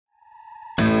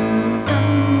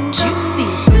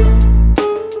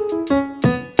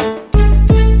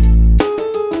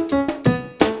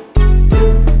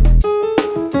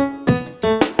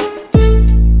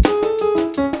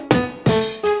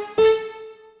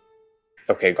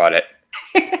Okay, got it.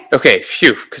 Okay,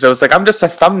 phew. Because I was like, I'm just a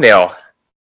thumbnail.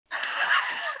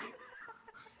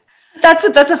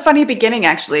 That's a funny beginning,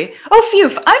 actually. Oh, phew,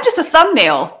 I'm just a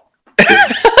thumbnail.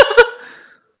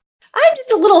 I'm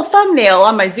just a little thumbnail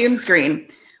on my Zoom screen.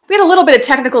 We had a little bit of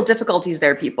technical difficulties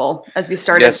there, people, as we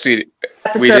started. Yes,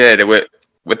 we did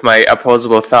with my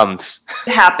opposable thumbs.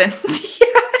 It happens.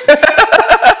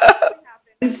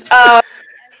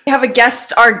 We have a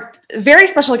guest, our very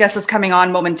special guest is coming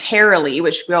on momentarily,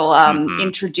 which we'll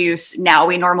introduce now.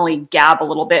 We normally gab a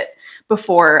little bit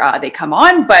before they come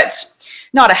on, but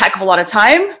not a heck of a lot of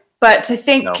time. But I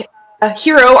think,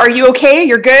 Hero, are you okay?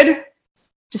 You're good?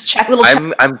 Just check a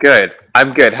little. I'm good.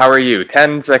 I'm good. How are you?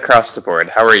 10s across the board.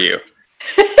 How are you?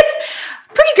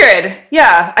 Pretty good.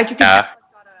 Yeah. You can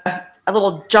a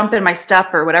little jump in my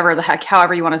step or whatever the heck,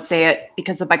 however you want to say it,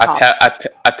 because of my cough.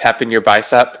 A pep in your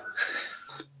bicep.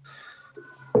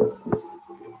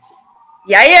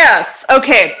 Yeah. Yes.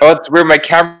 Okay. Oh, it's weird. My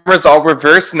camera's all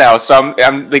reversed now, so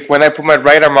I'm like when I put my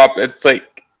right arm up, it's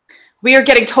like we are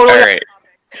getting totally.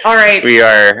 All right. We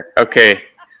are okay.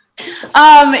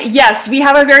 Yes, we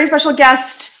have a very special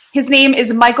guest. His name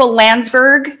is Michael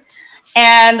Landsberg.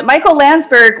 And Michael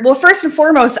Landsberg, well, first and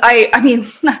foremost, I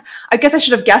mean, I guess I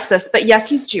should have guessed this, but yes,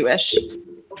 he's Jewish.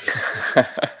 I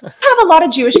have a lot of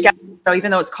Jewish guests, though,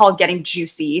 even though it's called Getting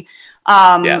Juicy.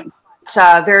 There's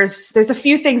a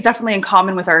few things definitely in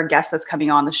common with our guest that's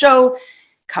coming on the show.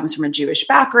 Comes from a Jewish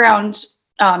background.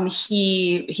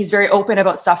 He's very open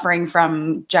about suffering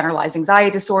from generalized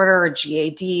anxiety disorder or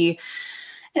GAD.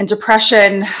 And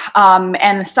depression,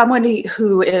 and someone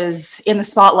who is in the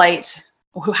spotlight,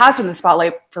 who has been in the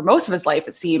spotlight for most of his life,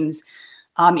 it seems,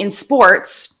 in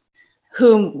sports,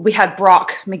 whom we had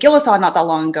Brock McGillis on not that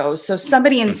long ago. So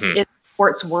somebody in the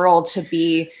sports world to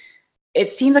be, it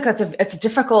seems like it's a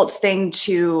difficult thing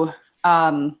to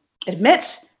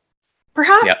admit,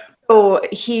 perhaps. Yep. So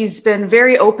he's been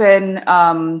very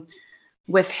open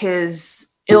with his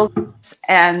illness,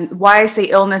 and why I say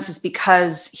illness is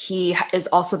because he is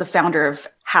also the founder of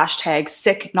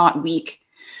 #SickNotWeak,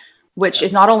 which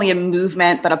is not only a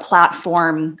movement but a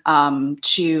platform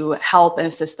to help and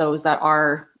assist those that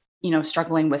are,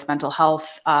 struggling with mental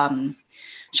health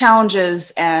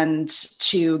challenges, and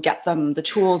to get them the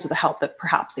tools or the help that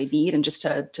perhaps they need, and just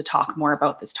to talk more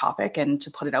about this topic and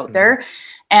to put it out there.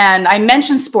 And I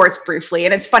mentioned sports briefly,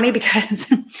 and it's funny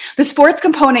because the sports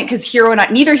component, because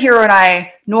neither Hero and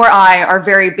I nor I are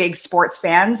very big sports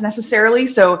fans necessarily.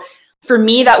 So for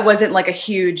me, that wasn't like a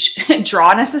huge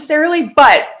draw necessarily,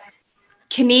 but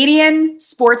Canadian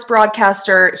sports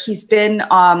broadcaster. He's been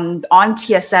on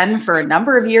TSN for a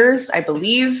number of years, I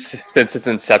believe. Since its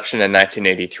inception in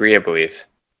 1983, I believe.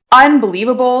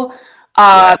 Unbelievable.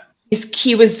 I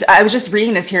was just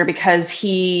reading this here because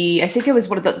I think it was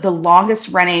one of the longest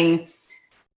running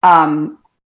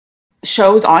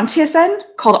shows on TSN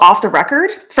called Off the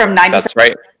Record from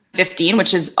 1915,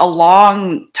 which is a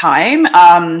long time.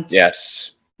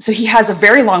 Yes. So he has a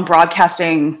very long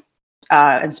broadcasting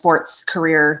and sports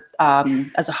career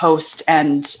as a host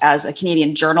and as a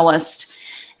Canadian journalist.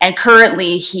 And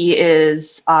currently he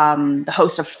is the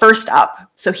host of First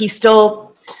Up. So he's still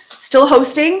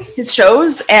hosting his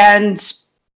shows, and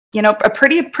a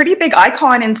pretty big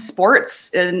icon in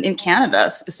sports in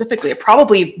Canada specifically,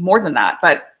 probably more than that,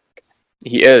 but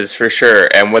he is for sure.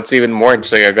 And what's even more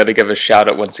interesting, I got to give a shout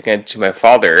out once again to my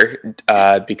father,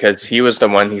 because he was the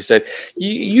one. He said,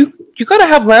 you got to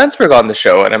have Landsberg on the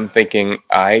show. And I'm thinking,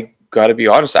 I got to be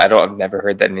honest, I've never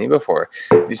heard that name before.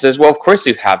 He says, well, of course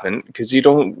you haven't, because you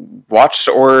don't watch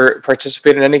or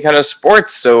participate in any kind of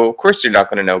sports, so of course you're not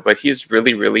going to know. But he's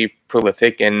really, really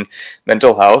prolific in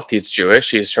mental health. He's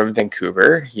Jewish. He's from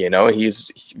Vancouver.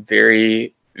 He's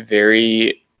very,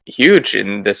 very huge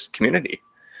in this community.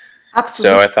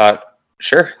 Absolutely. So I thought,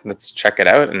 sure, let's check it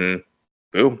out, and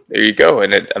boom, there you go.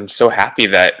 And I'm so happy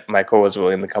that Michael was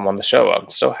willing to come on the show. I'm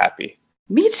so happy.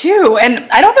 Me too. And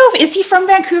I don't know is he from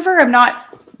Vancouver? I'm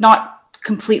not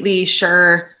completely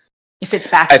sure if it's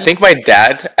back. I think my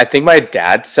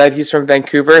dad said he's from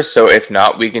Vancouver. So if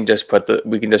not, we can just put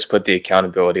the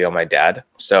accountability on my dad.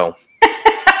 So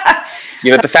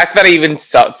the fact that I even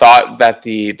thought that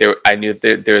I knew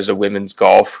that there's a women's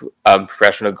golf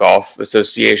professional golf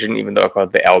association, even though I call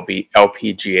it the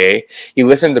LPGA. He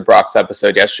listened to Brock's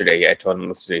episode yesterday. I told him to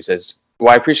listen. He says,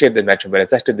 well, I appreciate the mention, but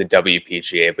it's actually the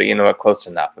WPGA. But you know what? Close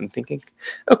enough. I'm thinking,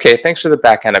 okay, thanks for the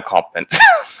backhanded compliment.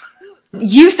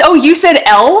 You said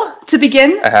L to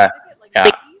begin? Yeah.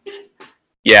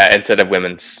 Yeah, instead of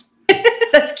women's.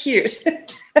 That's cute.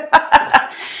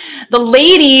 The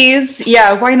ladies,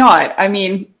 yeah, why not? I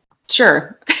mean,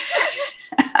 sure.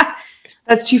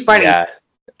 That's too funny. Yeah,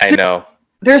 I know.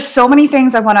 There's so many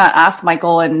things I want to ask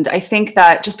Michael. And I think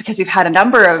that just because we've had a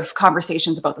number of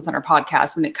conversations about this on our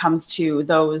podcast, when it comes to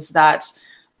those that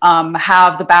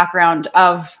have the background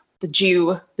of the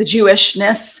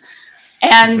Jewishness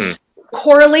and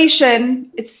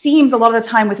correlation, it seems a lot of the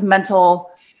time with mental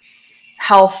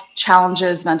health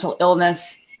challenges, mental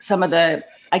illness, some of the,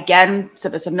 again,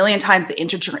 said this a million times, the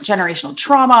intergenerational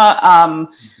trauma,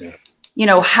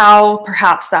 how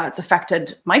perhaps that's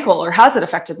affected Michael, or has it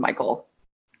affected Michael?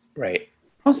 Right.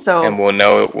 So, and we'll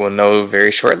know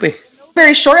very shortly.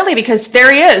 Very shortly, because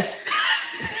there he is.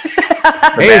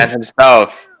 The man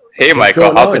himself. Hey,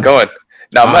 Michael, how's it going?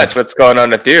 Not much. What's going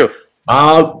on with you?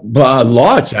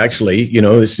 Lots, actually.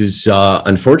 This is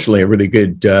unfortunately a really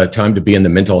good time to be in the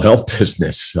mental health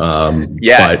business.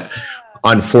 But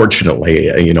unfortunately,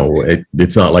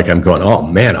 it's not like I'm going, oh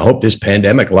man, I hope this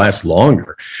pandemic lasts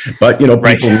longer. But,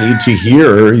 people need to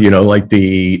hear, like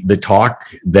the talk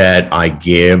that I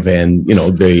give, and,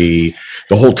 the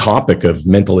whole topic of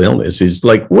mental illness is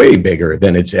like way bigger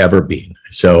than it's ever been.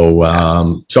 So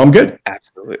I'm good.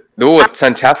 Absolutely. Oh, it's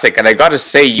fantastic. And I got to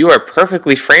say, you are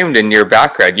perfectly framed in your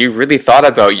background. You really thought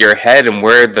about your head and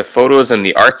where the photos and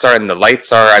the arts are and the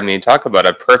lights are. I mean, talk about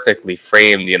a perfectly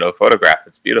framed, photograph.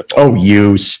 It's beautiful. Oh,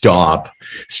 you stop.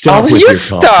 Stop with your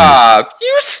stop.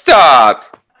 You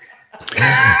stop.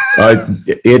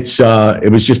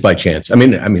 It was just by chance. I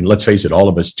mean, let's face it, all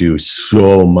of us do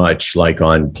so much, like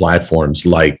on platforms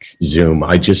like Zoom.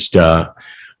 I just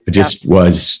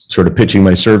was sort of pitching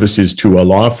my services to a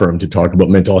law firm to talk about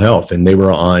mental health, and they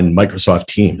were on Microsoft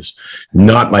Teams.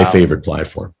 Not my favorite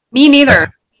platform. Me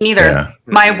neither. Yeah.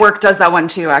 My work does that one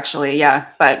too, actually. Yeah.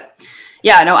 But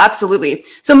yeah, no, absolutely.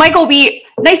 So Michael,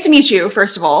 nice to meet you,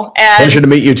 first of all. And pleasure to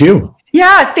meet you too.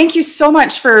 Yeah. Thank you so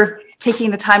much for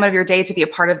taking the time out of your day to be a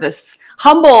part of this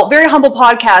very humble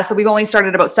podcast that we've only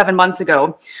started about 7 months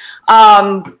ago.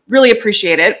 Really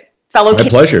appreciate it. My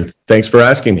pleasure. Thanks for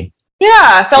asking me.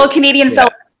 Yeah, fellow Canadian, fellow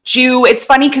Jew. It's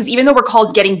funny because even though we're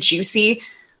called Getting Juicy,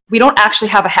 we don't actually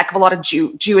have a heck of a lot of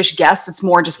Jewish guests. It's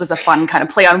more just was a fun kind of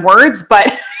play on words.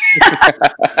 But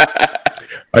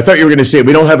I thought you were going to say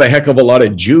we don't have a heck of a lot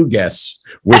of Jew guests,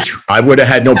 which I would have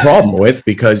had no problem with,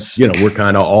 because, we're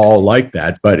kind of all like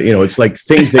that. But, it's like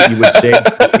things that you would say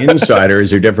to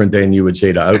insiders are different than you would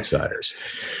say to outsiders.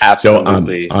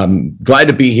 Absolutely. So I'm glad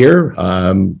to be here.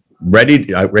 Ready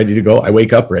to go. I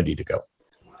wake up ready to go.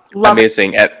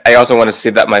 Amazing. And I also want to say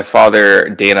that my father,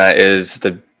 Dana, is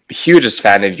the hugest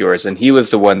fan of yours. And he was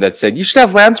the one that said, you should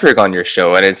have Landsberg on your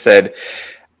show. And I said,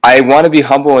 I want to be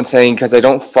humble in saying, because I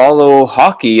don't follow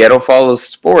hockey, I don't follow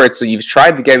sports. So you've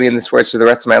tried to get me in the sports for the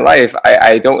rest of my life.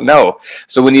 I don't know.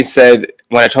 So when I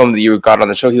told him that you got on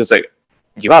the show, he was like,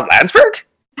 you have Landsberg?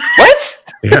 What?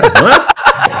 Yeah, what?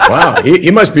 Wow,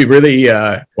 he must be really.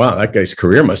 Wow, that guy's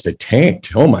career must have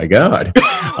tanked. Oh my God.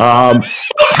 How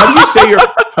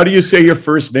do you say your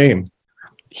first name?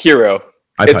 Hero.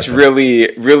 It's so.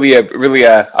 really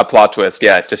a plot twist.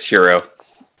 Yeah, just Hero.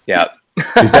 Yeah.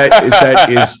 Is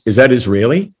that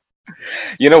Israeli?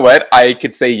 You know what? I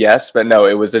could say yes, but no.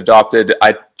 It was adopted.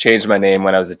 I changed my name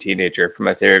when I was a teenager for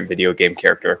my favorite video game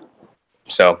character.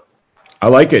 So. I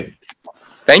like it.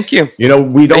 Thank you.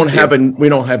 We don't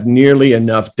have nearly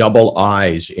enough double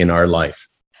I's in our life.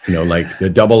 Like the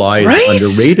double I is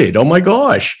underrated. Oh my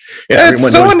gosh.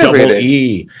 Everyone knows double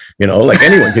E. Like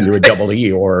anyone can do a double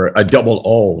E or a double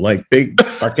O, like big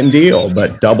fucking deal,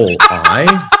 but double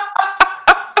I.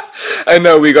 I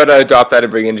know, we got to adopt that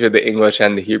and bring into the English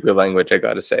and the Hebrew language, I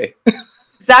got to say.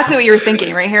 Exactly what you were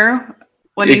thinking right here.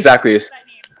 Exactly.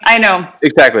 I know.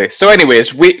 Exactly. So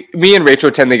anyways, me and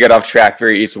Rachel tend to get off track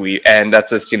very easily, and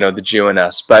that's just, the Jew in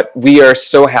us. But we are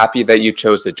so happy that you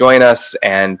chose to join us,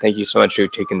 and thank you so much for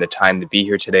taking the time to be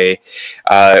here today.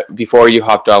 Before you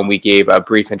hopped on, we gave a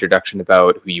brief introduction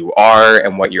about who you are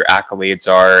and what your accolades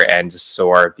are, and just so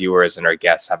our viewers and our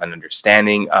guests have an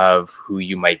understanding of who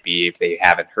you might be if they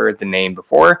haven't heard the name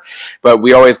before. But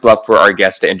we always love for our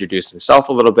guests to introduce himself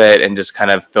a little bit and just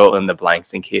kind of fill in the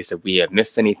blanks in case if we have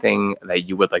missed anything that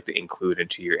you would like to include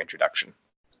into your introduction.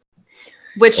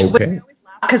 Which,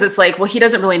 because it's like, well, he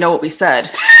doesn't really know what we said.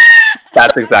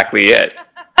 That's exactly it.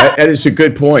 That is a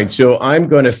good point. So I'm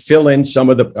going to fill in some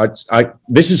of the,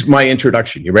 this is my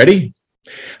introduction. You ready?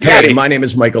 Hey, my name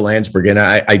is Michael Landsberg, and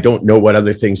I don't know what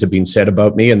other things have been said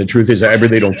about me. And the truth is, I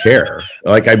really don't care.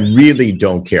 Like, I really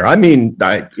don't care. I mean,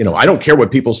 I don't care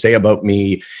what people say about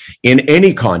me in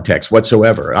any context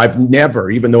whatsoever. I've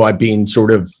never, even though I've been sort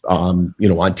of, on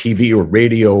TV or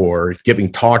radio or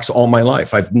giving talks all my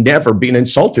life, I've never been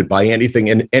insulted by anything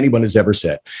anyone has ever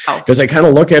said. Because I kind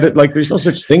of look at it like there's no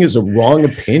such thing as a wrong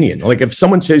opinion. Like, if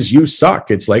someone says you suck,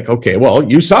 it's like, okay, well,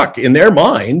 you suck. In their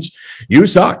minds, you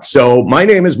suck. So my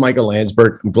name is Michael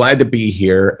Landsberg. I'm glad to be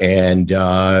here. And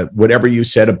whatever you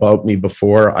said about me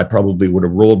before, I probably would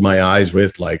have rolled my eyes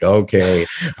with, like, okay,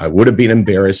 I would have been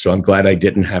embarrassed. So I'm glad I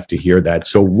didn't have to hear that.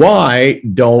 So why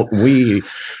don't we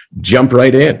jump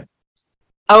right in?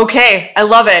 Okay, I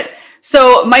love it.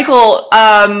 So, Michael,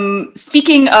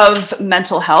 speaking of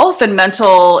mental health and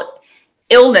mental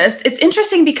illness, it's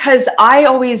interesting because I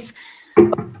always...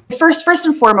 First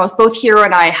and foremost, both Hero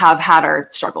and I have had our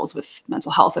struggles with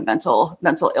mental health and mental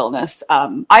illness.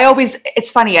 It's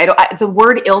funny. The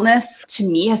word illness to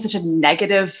me has such a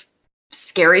negative,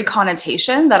 scary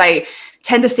connotation that I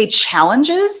tend to say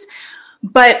challenges.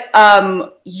 But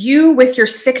you, with your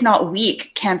Sick Not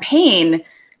Weak campaign,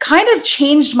 kind of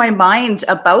changed my mind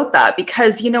about that,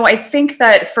 because, I think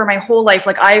that for my whole life,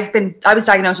 like I was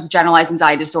diagnosed with generalized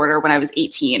anxiety disorder when I was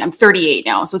 18. I'm 38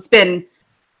 now. So it's been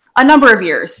a number of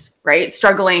years, right?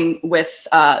 Struggling with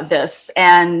this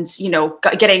and,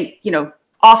 getting,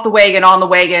 off the wagon, on the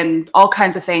wagon, all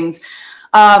kinds of things.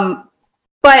 But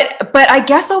I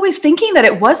guess always thinking that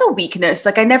it was a weakness.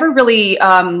 Like I never really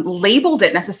labeled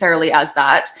it necessarily as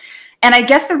that. And I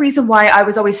guess the reason why I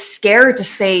was always scared to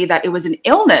say that it was an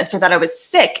illness or that I was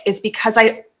sick is because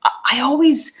I've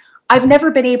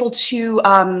never been able to,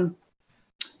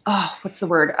 what's the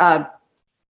word?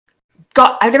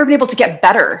 I've never been able to get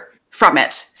better from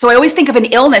it. So I always think of an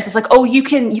illness. It's like, oh, you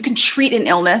can treat an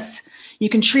illness, you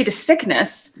can treat a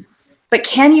sickness, but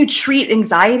can you treat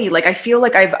anxiety? Like, I feel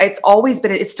like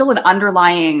it's still an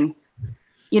underlying,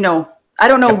 I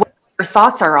don't know what your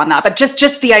thoughts are on that, but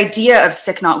just the idea of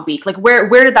Sick Not Weak, like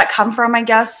where did that come from, I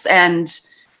guess? And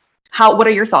what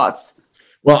are your thoughts?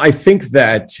 Well, I think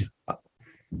that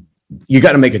you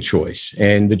got to make a choice.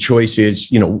 And the choice is,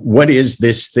 what is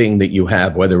this thing that you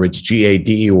have, whether it's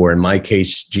GAD or in my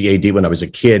case, GAD when I was a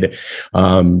kid,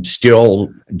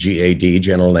 still GAD,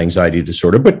 general anxiety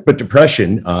disorder, but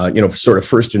depression, sort of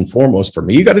first and foremost for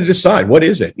me, you got to decide, what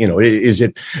is it? Is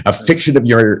it a fiction of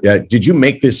did you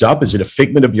make this up? Is it a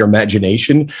figment of your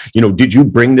imagination? Did you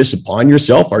bring this upon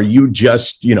yourself? Are you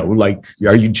just,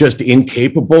 are you just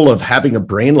incapable of having a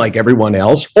brain like everyone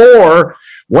else? Or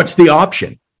what's the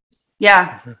option?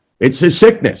 Yeah. It's a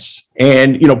sickness.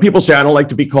 And, people say, I don't like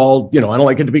to be called, I don't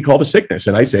like it to be called a sickness.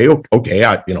 And I say, okay,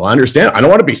 I understand. I don't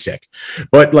want to be sick.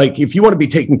 But like, if you want to be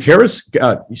taken care of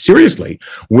seriously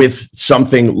with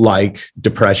something like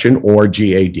depression or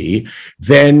GAD,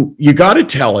 then you got to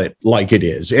tell it like it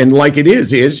is. And like it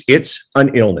is it's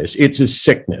an illness. It's a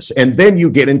sickness. And then you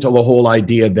get into the whole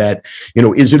idea that,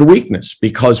 is it a weakness?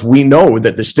 Because we know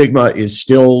that the stigma is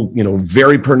still,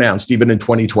 very pronounced, even in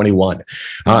 2021.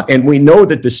 And we know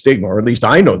that the stigma, or at least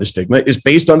I know the stigma, is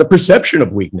based on the perception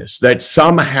of weakness, that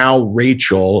somehow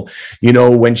Rachel,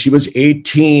 when she was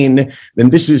 18,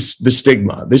 and this is the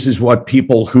stigma. This is what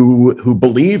people who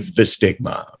believe the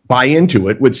stigma, buy into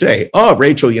it, would say, oh,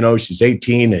 Rachel, she's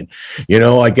 18 and,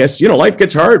 I guess, life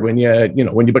gets hard when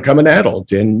you become an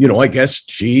adult. And, I guess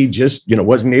she just,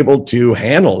 wasn't able to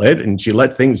handle it and she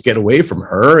let things get away from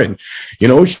her. And,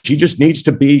 she just needs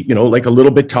to be, like a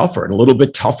little bit tougher and a little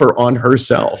bit tougher on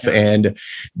herself. And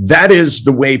that is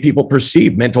the way people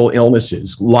perceive mental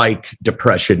illnesses like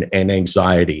depression and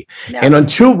anxiety. Yeah. And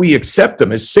until we accept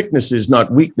them as sicknesses,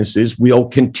 not weaknesses, we'll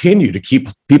continue to keep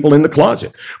people in the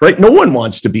closet, right? No one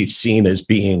wants to be seen as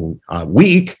being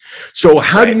weak. So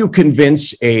how do you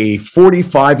convince a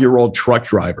 45-year-old truck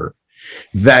driver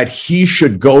that he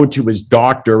should go to his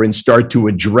doctor and start to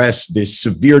address this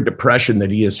severe depression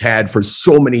that he has had for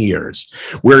so many years,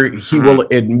 where he will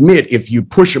admit, if you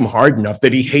push him hard enough,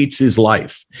 that he hates his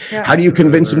life? Yeah. How do you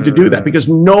convince him to do that? Because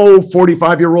no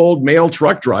 45-year-old male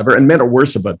truck driver, and men are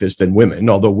worse about this than women,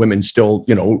 although women still,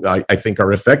 I think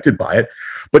are affected by it.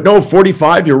 But no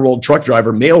 45-year-old truck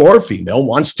driver, male or female,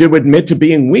 wants to admit to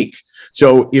being weak.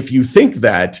 So if you think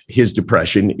that his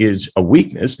depression is a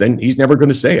weakness, then he's never going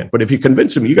to say it. But if you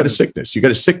convince him you got a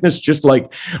sickness, just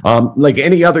like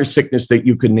any other sickness that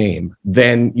you can name,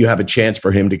 then you have a chance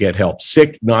for him to get help.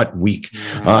 Sick, not weak.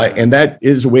 And that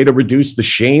is a way to reduce the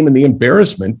shame and the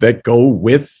embarrassment that go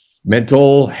with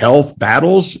mental health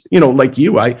battles. Like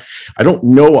you, I don't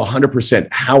know 100%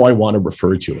 how I want to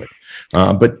refer to it.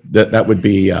 But that would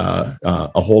be a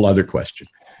whole other question.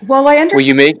 Well, I understand. Will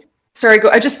you make? Sorry,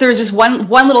 go. There's just one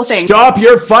little thing. Stop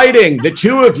your fighting, the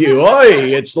two of you. Oy,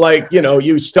 it's like,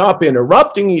 you stop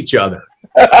interrupting each other.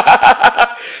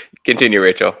 Continue,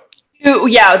 Rachel.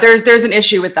 Yeah, there's an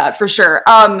issue with that for sure.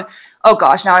 Oh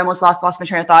gosh, now I almost lost my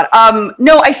train of thought.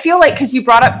 No, I feel like, because you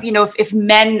brought up,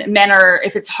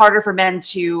 if it's harder for men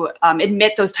to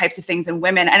admit those types of things than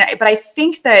women, but I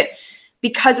think that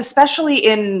because especially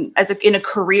in a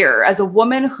career, as a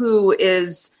woman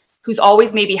who's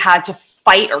always maybe had to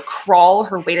fight or crawl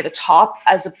her way to the top,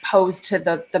 as opposed to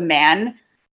the man,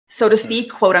 so to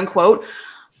speak, quote unquote.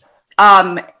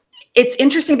 It's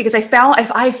interesting because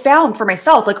I found for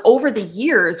myself, like over the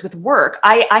years with work,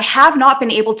 I have not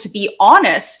been able to be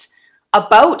honest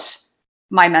about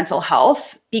my mental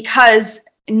health, because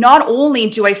not only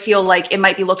do I feel like it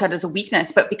might be looked at as a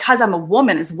weakness, but because I'm a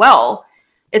woman as well,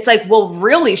 it's like, well,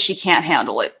 really, she can't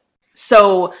handle it.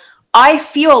 So I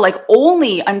feel like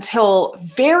only until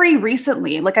very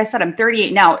recently, like I said, I'm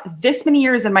 38 now, this many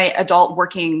years in my adult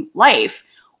working life,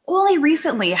 only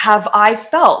recently have I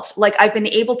felt like I've been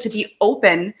able to be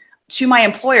open to my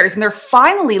employers, and they're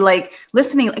finally like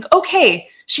listening, like, okay,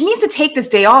 she needs to take this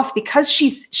day off because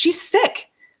she's sick.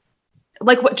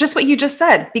 Like what you just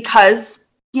said, because,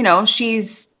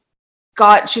 she's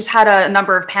had a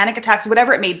number of panic attacks,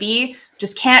 whatever it may be,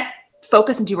 just can't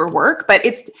focus and do her work, but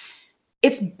it's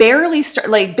barely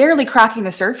barely cracking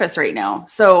the surface right now.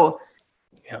 So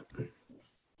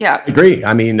yeah. I agree.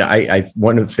 I mean, I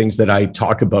one of the things that I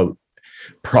talk about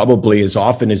probably as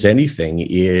often as anything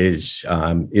is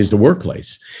the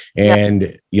workplace,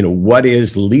 and what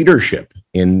is leadership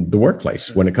in the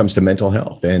workplace when it comes to mental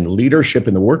health. And leadership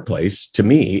in the workplace, to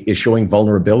me, is showing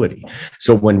vulnerability.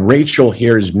 So when Rachel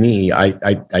hears me, I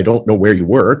don't know where you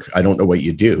work, I don't know what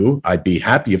you do. I'd be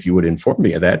happy if you would inform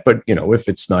me of that. But if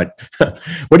it's not,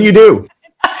 what do you do?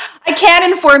 I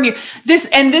can inform you. This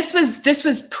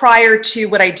was prior to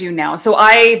what I do now. So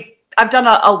I've done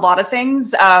a lot of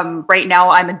things. Right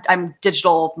now I'm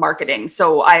digital marketing.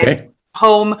 So I'm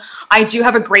home. I do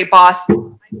have a great boss.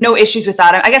 No issues with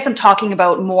that. I guess I'm talking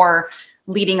about more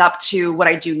leading up to what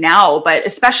I do now, but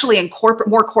especially in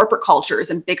more corporate cultures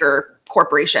and bigger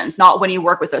corporations, not when you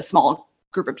work with a small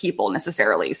group of people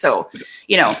necessarily. So,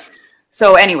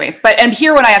 so anyway, and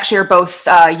Hero and I actually are both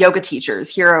yoga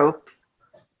teachers. Hero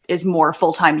is more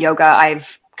full-time yoga.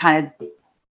 I've kind of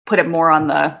put it more on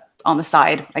the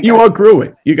side. You outgrew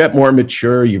it. You got more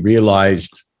mature. You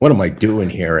realized, what am I doing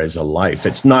here as a life?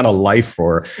 It's not a life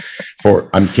for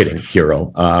I'm kidding,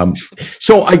 Hero.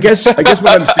 So I guess what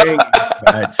I'm saying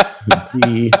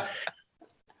is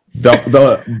that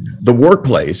the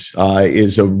workplace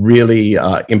is a really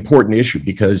important issue,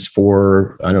 because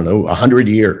for 100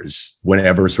 years,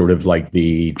 whenever sort of like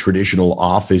the traditional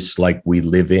office like we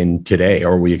live in today,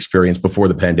 or we experienced before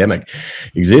the pandemic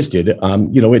existed,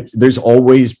 there's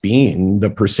always been the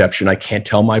perception, I can't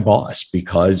tell my boss,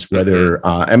 because whether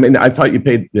I thought you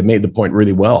made the point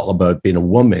really well about being a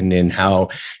woman and how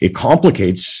it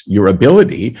complicates your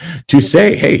ability to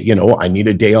say, hey, I need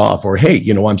a day off, or hey,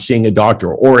 I'm seeing a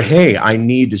doctor, or hey, I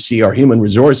need to see our human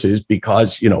resources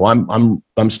because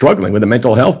I'm struggling with a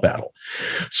mental health battle.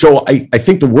 So I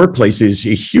think the workplace is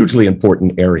a hugely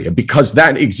important area, because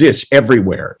that exists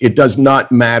everywhere. It does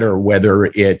not matter whether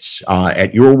it's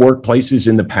at your workplaces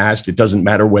in the past. It doesn't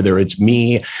matter whether it's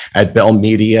me at Bell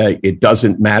Media. It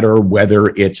doesn't matter whether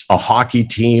it's a hockey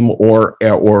team or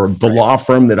the law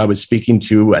firm that I was speaking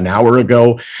to an hour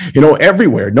ago.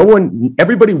 Everywhere.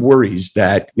 Everybody worries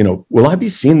that, will I be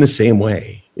seen the same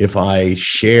way if I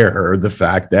share the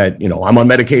fact that, I'm on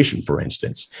medication, for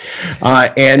instance.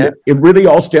 It really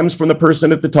all stems from the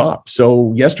person at the top.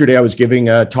 So yesterday I was giving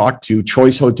a talk to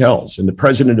Choice Hotels, and the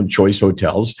president of Choice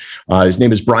Hotels, his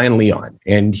name is Brian Leon.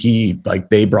 And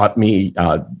they brought me,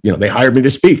 they hired me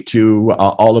to speak to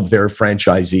all of their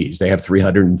franchisees. They have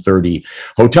 330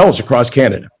 hotels across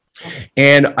Canada.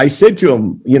 And I said to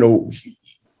him,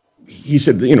 he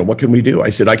said, what can we do? I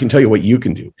said, I can tell you what you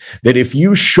can do. That if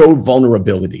you show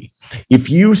vulnerability, if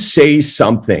you say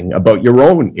something about your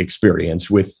own experience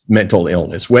with mental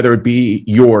illness, whether it be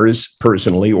yours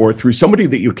personally or through somebody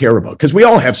that you care about, because we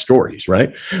all have stories,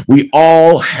 right? We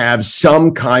all have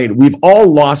we've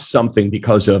all lost something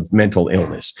because of mental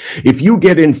illness. If you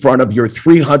get in front of your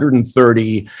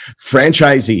 330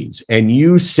 franchisees and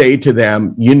you say to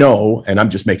them, and I'm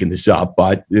just making this up,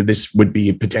 but this would be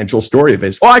a potential story of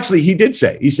his. Well, actually, he did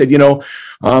say, he said,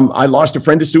 I lost a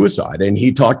friend to suicide, and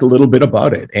he talked a little bit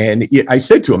about it. And And I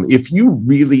said to him, if you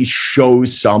really show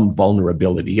some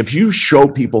vulnerability, if you show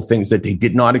people things that they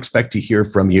did not expect to hear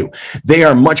from you, they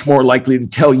are much more likely to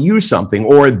tell you something,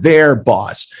 or their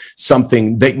boss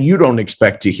something that you don't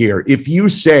expect to hear. If you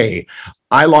say,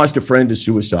 I lost a friend to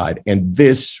suicide, and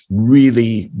this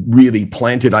really, really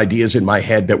planted ideas in my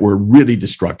head that were really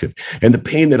destructive. And the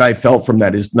pain that I felt from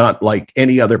that is not like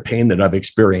any other pain that I've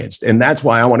experienced. And that's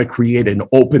why I want to create an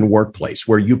open workplace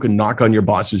where you can knock on your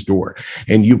boss's door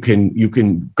and you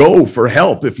can go for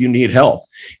help if you need help.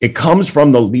 It comes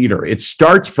from the leader. It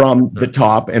starts from the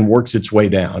top and works its way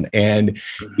down. And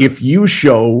if you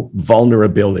show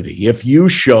vulnerability, if you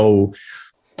show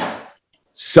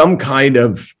some kind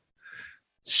of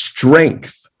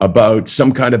strength about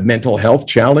some kind of mental health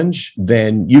challenge,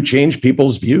 then you change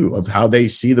people's view of how they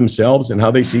see themselves and how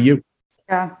they see you.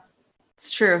 Yeah, it's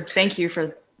true. Thank you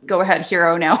for go ahead,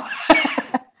 hero now.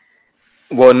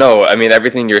 Well, no, I mean,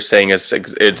 everything you're saying is,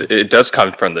 it does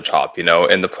come from the top, in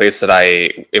the place that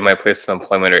in my place of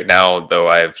employment right now, though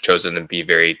I've chosen to be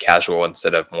very casual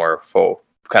instead of more full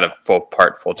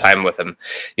time with him.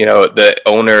 The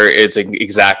owner is an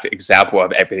exact example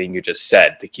of everything you just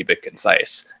said, to keep it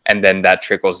concise. And then that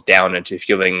trickles down into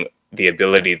feeling the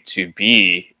ability to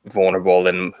be vulnerable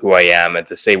in who I am, and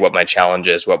to say what my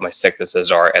challenges, what my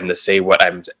sicknesses are, and to say what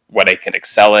I can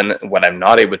excel in, what I'm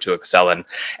not able to excel in.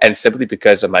 And simply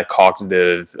because of my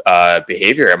cognitive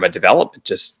behavior and my development,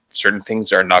 just certain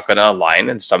things are not going to align,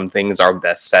 and some things are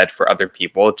best said for other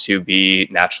people to be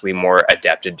naturally more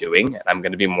adept at doing. And I'm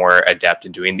going to be more adept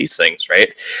at doing these things,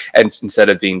 right? And instead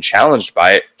of being challenged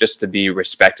by it, just to be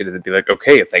respected and to be like,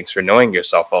 okay, thanks for knowing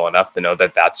yourself well enough to know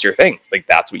that that's your thing. Like,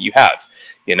 that's what you have.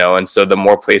 And so the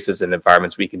more places and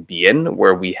environments we can be in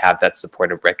where we have that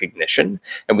supportive recognition,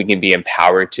 and we can be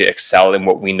empowered to excel in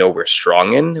what we know we're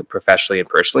strong in, professionally and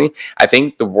personally, I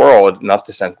think the world, not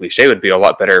to sound cliche, would be a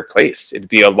lot better place. It'd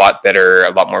be a lot better,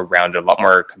 a lot more rounded, a lot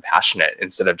more compassionate,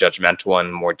 instead of judgmental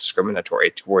and more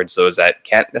discriminatory towards those that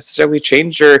can't necessarily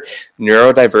change their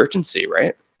neurodivergency,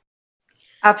 right?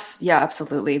 Yeah,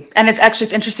 absolutely. And it's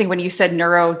interesting when you said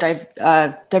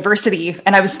diversity.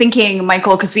 And I was thinking,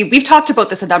 Michael, because we've talked about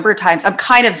this a number of times. I'm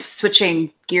kind of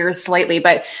switching gears slightly,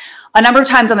 but a number of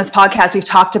times on this podcast, we've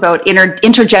talked about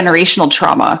intergenerational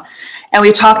trauma. And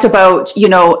we've talked about,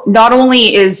 not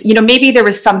only is, maybe there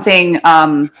was something,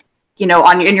 in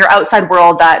your outside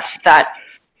world that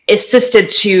assisted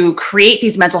to create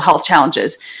these mental health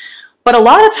challenges. But a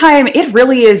lot of the time, it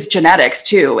really is genetics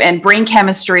too, and brain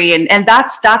chemistry, and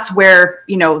that's where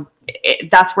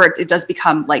that's where it does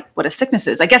become like what a sickness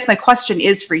is. I guess my question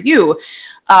is for you,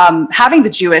 having the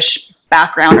Jewish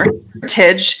background or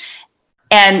heritage,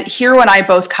 and Hero and I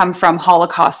both come from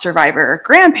Holocaust survivor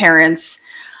grandparents.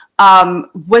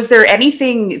 Was there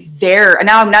anything there? And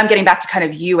now I'm getting back to kind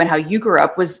of you and how you grew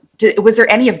up. Was there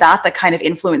any of that kind of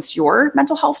influenced your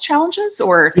mental health challenges,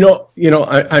 or?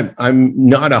 I'm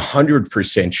not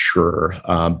 100% sure,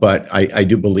 but I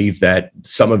do believe that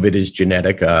some of it is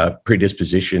genetic,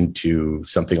 predisposition to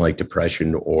something like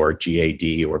depression or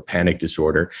GAD or panic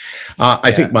disorder.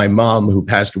 I think my mom, who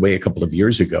passed away a couple of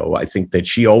years ago, I think that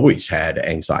she always had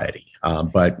anxiety.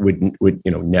 But would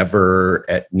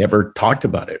never talked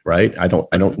about it, right? I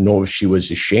don't know if she was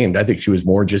ashamed. I think she was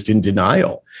more just in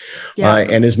denial. Yeah.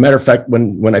 And as a matter of fact,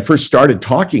 when I first started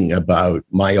talking about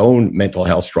my own mental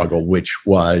health struggle, which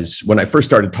was when I first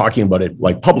started talking about it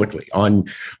like publicly on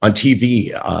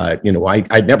TV,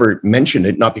 I'd never mentioned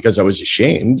it, not because I was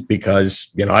ashamed,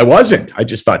 because I wasn't. I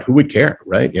just thought, who would care,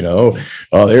 right?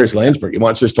 Oh, there's Landsberg. He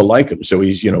wants us to like him, so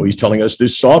he's telling us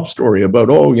this sob story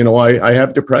about I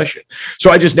have depression.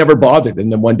 So I just never bothered. And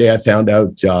then one day I found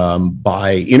out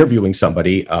by interviewing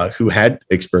somebody who had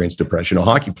experienced depression, a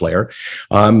hockey player,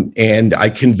 and I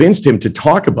convinced him to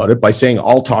talk about it by saying,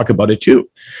 I'll talk about it too.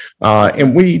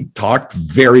 And we talked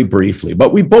very briefly,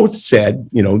 but we both said,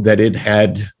 that it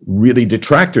had really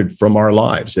detracted from our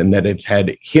lives and that it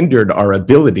had hindered our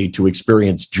ability to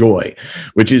experience joy,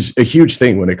 which is a huge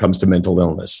thing when it comes to mental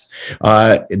illness.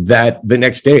 That the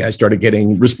next day I started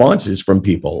getting responses from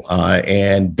people,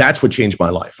 and that's what changed my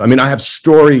life. I mean, I have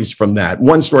stories from that.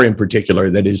 One story in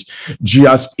particular that is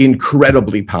just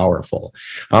incredibly powerful.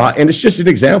 And it's just an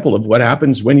example of what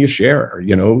happens when you share,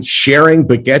 sharing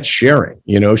begets sharing.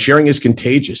 Sharing is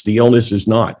contagious. The illness is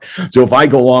not. So if I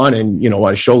go on and,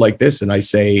 a show like this and I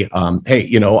say,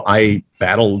 hey,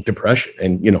 battle depression.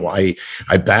 And,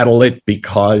 I battle it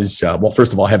because, well,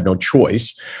 first of all, I have no choice.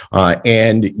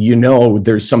 And,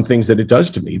 there's some things that it does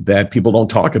to me that people don't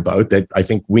talk about that I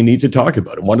think we need to talk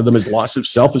about. And one of them is loss of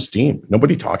self-esteem.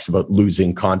 Nobody talks about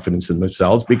losing confidence in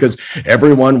themselves because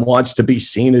everyone wants to be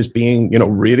seen as being,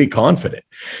 really confident.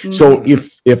 Mm-hmm. So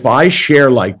if I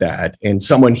share like that and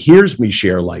someone hears me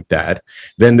share like that,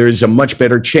 then there's a much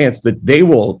better chance that they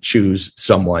will choose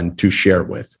someone to share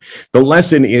with. The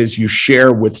lesson is you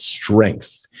share with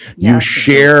strength. Yeah. You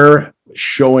share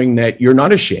showing that you're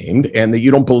not ashamed and that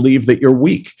you don't believe that you're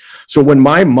weak. So when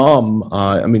my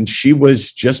mom, she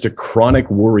was just a chronic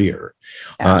worrier.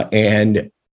 Yeah.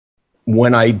 And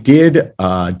when I did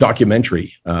a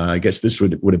documentary, I guess this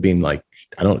would have been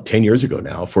 10 years ago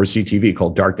now, for CTV,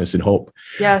 called Darkness and Hope.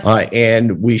 Yes.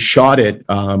 And we shot it.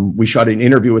 We shot an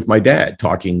interview with my dad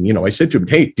talking, I said to him,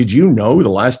 hey, did you know the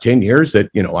last 10 years that,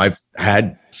 I've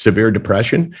had severe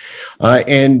depression?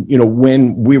 And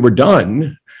when we were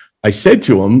done, I said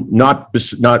to him, not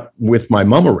with my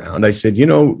mom around, I said,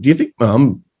 do you think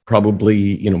mom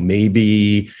probably,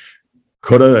 maybe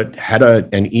could have had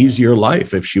an easier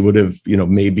life if she would have,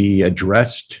 maybe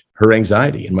addressed her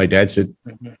anxiety? And my dad said,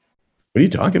 what are you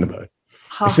talking about?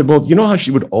 Huh. I said, well, you know how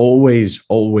she would always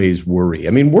worry.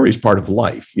 Worry is part of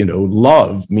life.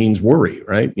 Love means worry,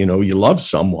 right? You love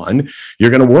someone,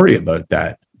 you're going to worry about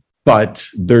that. But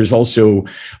there's also,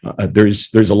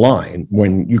 there's a line.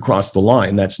 When you cross the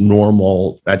line, that's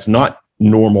normal. That's not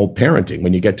normal parenting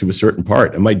when you get to a certain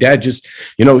part. And my dad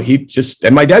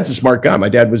and my dad's a smart guy. My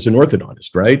dad was an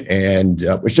orthodontist, right? And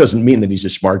which doesn't mean that he's a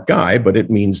smart guy, but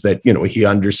it means that, he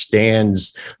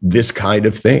understands this kind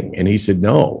of thing. And he said,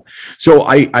 no. So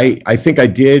I think I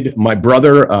did. My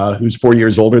brother, who's 4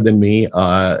 years older than me,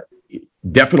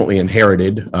 definitely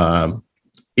inherited,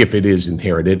 if it is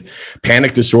inherited,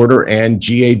 panic disorder and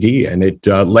GAD, and it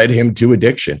led him to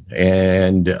addiction.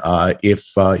 And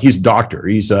he's a doctor,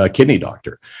 he's a kidney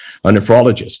doctor, a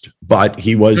nephrologist, but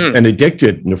he was an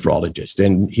addicted nephrologist,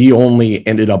 and he only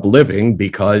ended up living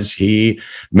because he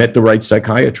met the right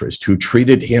psychiatrist who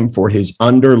treated him for his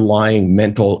underlying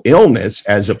mental illness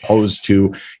as opposed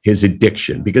to his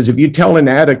addiction. Because if you tell an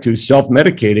addict who's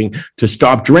self-medicating to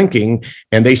stop drinking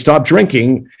and they stop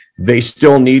drinking, they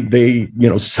still need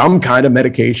some kind of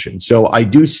medication. So I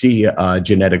do see a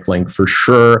genetic link for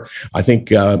sure. I think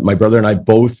my brother and I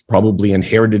both probably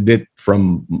inherited it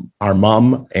from our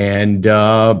mom, and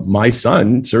my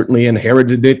son certainly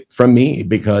inherited it from me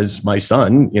because my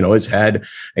son, has had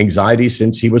anxiety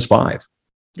since he was 5.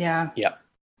 Yeah. Yeah.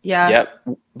 Yeah. Yeah.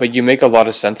 But you make a lot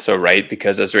of sense though, right?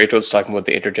 Because as Rachel was talking about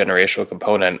the intergenerational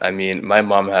component, my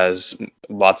mom has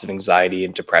lots of anxiety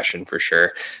and depression for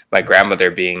sure. My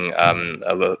grandmother being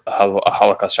a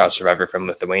Holocaust child survivor from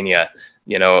Lithuania,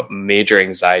 major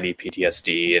anxiety,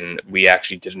 PTSD. And we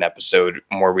actually did an episode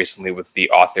more recently with the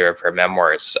author of her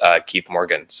memoirs, Keith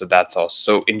Morgan. So that's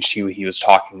also, he was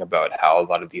talking about how a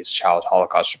lot of these child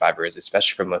Holocaust survivors,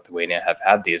 especially from Lithuania, have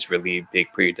had these really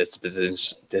big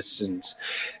predispositions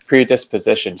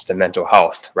to mental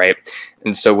health, right?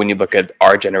 And so when you look at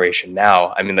our generation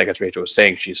now, as Rachel was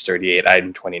saying, she's 38,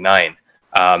 I'm 29.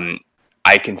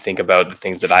 I can think about the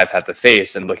things that I've had to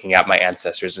face and looking at my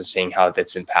ancestors and seeing how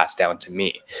that's been passed down to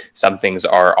me. Some things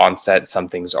are onset, some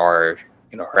things are,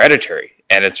 hereditary.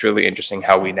 And it's really interesting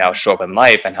how we now show up in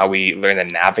life and how we learn to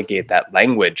navigate that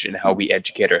language and how we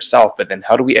educate ourselves, but then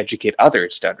how do we educate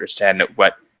others to understand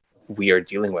what we are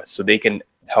dealing with so they can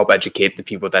help educate the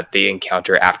people that they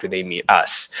encounter after they meet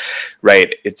us,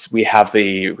 right? We have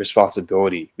the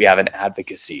responsibility, we have an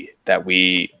advocacy that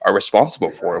we are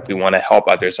responsible for if we want to help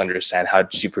others understand how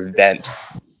to prevent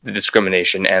the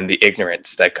discrimination and the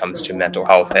ignorance that comes to mental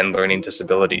health and learning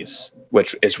disabilities,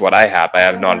 which is what I have. I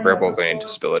have nonverbal learning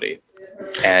disability.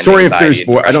 And sorry if there's,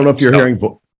 I don't know if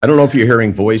you're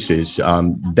hearing voices.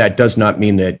 That does not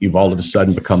mean that you've all of a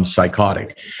sudden become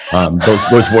psychotic.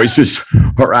 Those voices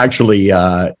are actually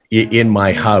in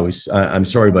my house. I'm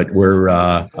sorry, but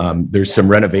there's some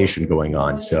renovation going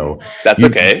on. So that's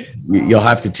okay. You'll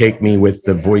have to take me with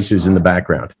the voices in the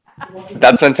background.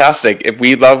 That's fantastic.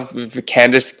 We love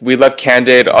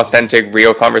candid, authentic,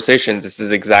 real conversations. This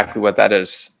is exactly what that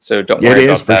is. So don't worry about that.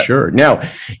 It is for sure. Now,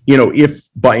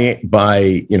 if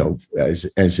by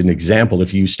as an example,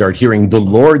 if you start hearing the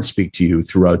Lord speak to you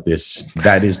throughout this,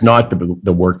 that is not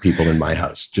the work people in my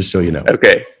house. Just so you know.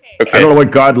 Okay. I don't know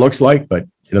what God looks like, but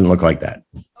it doesn't look like that.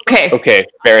 Okay.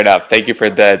 Fair enough. Thank you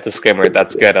for the disclaimer.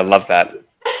 That's good. I love that.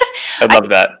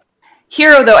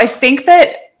 Hero, though, I think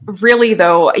that really,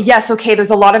 though, yes, okay, there's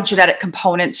a lot of genetic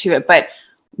component to it, but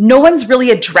no one's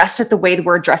really addressed it the way that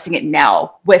we're addressing it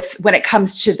now when it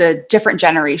comes to the different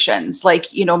generations.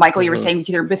 Like, you know, Michael, you were saying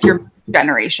either with your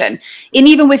generation and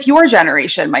even with your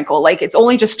generation, Michael, like it's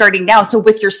only just starting now. So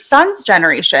with your son's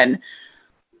generation,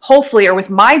 hopefully, or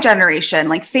with my generation,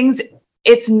 like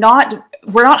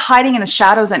we're not hiding in the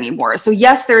shadows anymore. So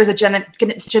yes, there is a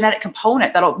genetic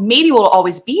component maybe will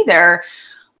always be there.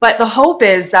 But the hope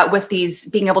is that with these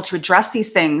being able to address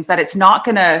these things, that it's not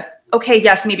going to, okay,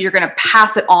 yes, maybe you're going to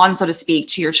pass it on, so to speak,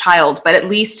 to your child, but at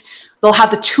least they'll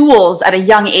have the tools at a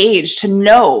young age to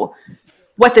know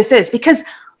what this is. Because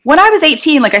when I was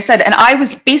 18, like I said, and I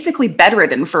was basically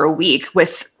bedridden for a week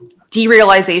with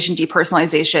derealization,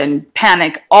 depersonalization,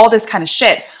 panic, all this kind of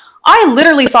shit, I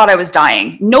literally thought I was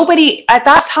dying. Nobody at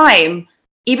that time,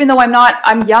 even though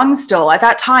I'm young still, at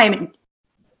that time,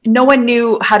 no one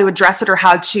knew how to address it or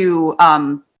how to,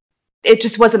 it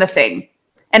just wasn't a thing.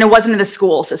 And it wasn't in the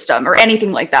school system or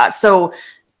anything like that. So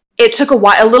it took a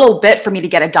little bit for me to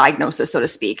get a diagnosis, so to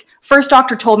speak. First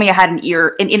doctor told me I had an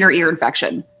inner ear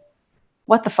infection.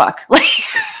 What the fuck? Like,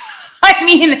 I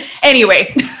mean,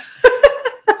 anyway.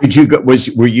 Did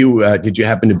you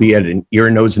happen to be at an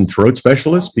ear, nose, and throat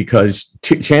specialist? Because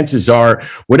chances are,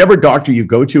 whatever doctor you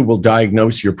go to will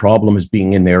diagnose your problem as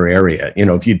being in their area. You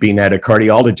know, if you'd been at a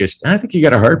cardiologist, I think you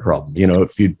got a heart problem. You know,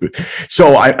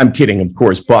 I'm kidding, of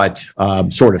course, but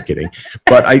sort of kidding.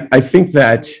 But I think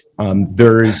that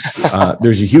there's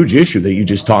a huge issue that you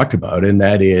just talked about, and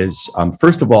that is,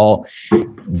 first of all,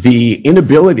 the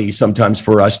inability sometimes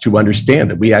for us to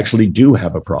understand that we actually do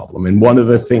have a problem. And one of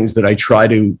the things that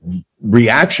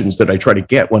reactions that I try to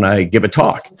get when I give a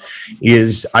talk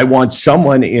is I want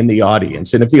someone in the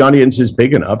audience. And if the audience is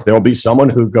big enough, there'll be someone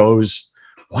who goes,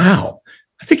 wow,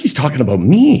 I think he's talking about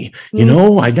me. You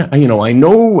know, I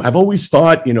know I've always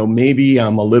thought, you know, maybe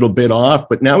I'm a little bit off,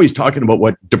 but now he's talking about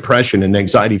what depression and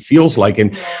anxiety feels like.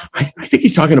 And I think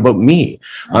he's talking about me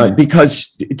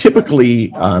because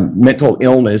typically mental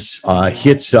illness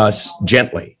hits us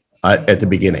gently at the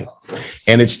beginning.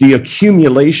 And it's the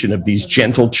accumulation of these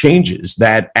gentle changes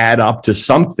that add up to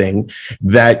something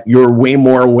that you're way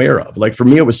more aware of. Like for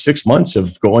me, it was 6 months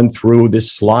of going through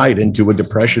this slide into a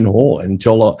depression hole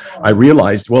until I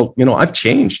realized, well, you know, I've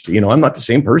changed. You know, I'm not the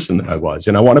same person that I was,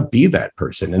 and I want to be that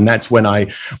person. And that's when I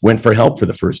went for help for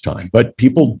the first time. But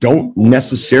people don't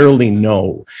necessarily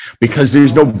know because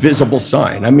there's no visible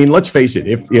sign. I mean, let's face it,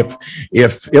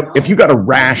 if you got a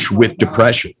rash with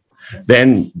depression,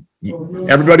 then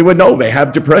everybody would know they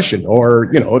have depression. Or,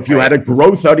 you know, if you had a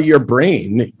growth out of your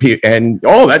brain and,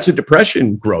 oh, that's a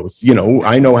depression growth, you know,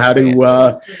 I know how to,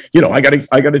 you know, I got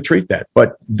to treat that.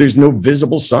 But there's no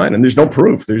visible sign and there's no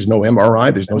proof. There's no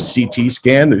MRI. There's no CT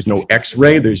scan. There's no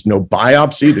X-ray. There's no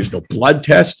biopsy. There's no blood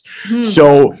test.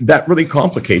 So that really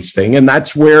complicates things. And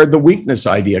that's where the weakness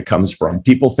idea comes from.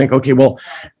 People think, okay, well,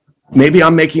 maybe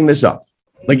I'm making this up.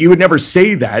 Like you would never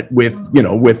say that with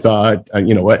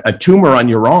a tumor on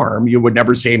your arm. You would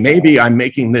never say, maybe I'm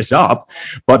making this up.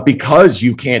 But because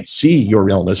you can't see your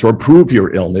illness or prove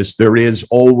your illness, there is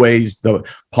always the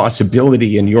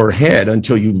possibility in your head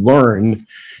until you learn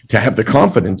to have the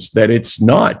confidence that it's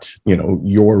not, you know,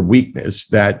 your weakness,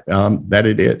 that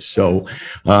it is. So,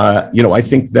 you know, I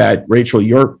think that, Rachel,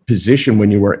 your position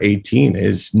when you were 18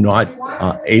 is not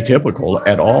atypical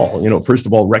at all. You know, first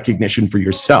of all, recognition for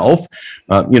yourself,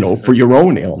 you know, for your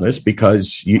own illness,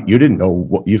 because you didn't know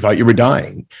what you thought you were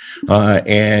dying.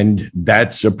 And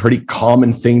that's a pretty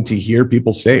common thing to hear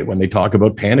people say when they talk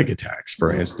about panic attacks,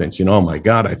 for instance. You know, oh my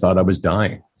God, I thought I was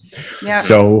dying. Yeah.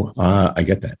 So I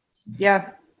get that. Yeah.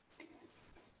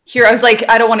 Hero, I was like,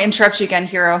 I don't want to interrupt you again,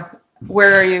 Hero.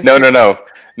 Where are you?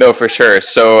 No, for sure.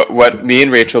 So what me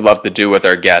and Rachel love to do with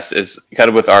our guests is kind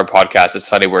of with our podcast, it's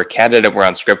funny, we're candid and we're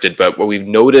unscripted, but what we've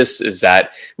noticed is that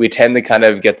we tend to kind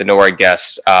of get to know our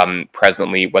guests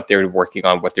presently, what they're working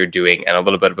on, what they're doing, and a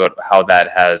little bit about how that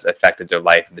has affected their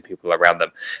life and the people around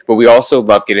them. But we also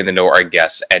love getting to know our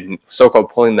guests and so-called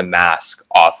pulling the mask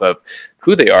off of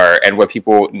who they are and what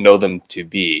people know them to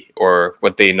be or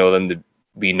what they know them to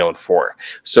be known for.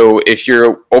 So if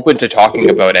you're open to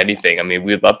talking about anything, I mean,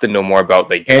 we'd love to know more about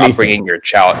like your upbringing, your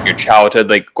childhood,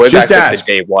 like going back to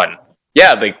day one.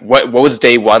 Yeah, like what was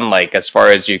day one like as far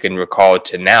as you can recall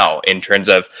to now in terms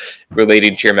of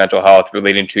relating to your mental health,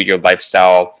 relating to your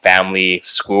lifestyle, family,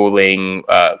 schooling,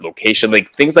 location,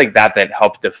 like things like that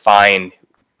help define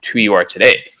who you are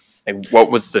today. Like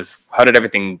how did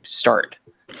everything start?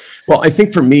 Well, I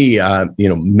think for me, you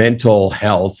know, mental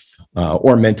health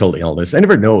or mental illness. I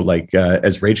never know, like,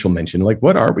 as Rachel mentioned, like,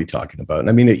 what are we talking about?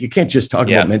 I mean, you can't just talk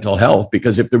about mental health,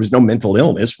 because if there was no mental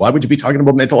illness, why would you be talking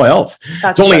about mental health?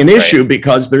 It's only an issue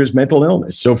because there's mental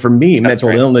illness. So for me, mental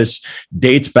illness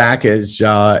dates back as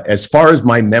far as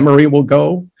my memory will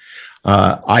go.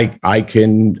 I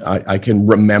can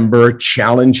remember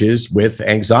challenges with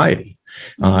anxiety.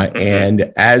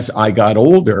 And as I got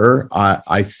older,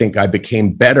 I think I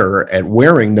became better at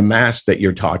wearing the mask that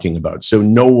you're talking about. So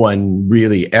no one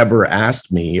really ever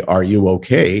asked me, are you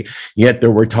okay? Yet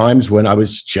there were times when I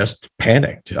was just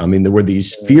panicked. I mean, there were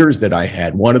these fears that I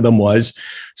had. One of them was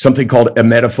something called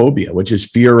emetophobia, which is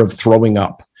fear of throwing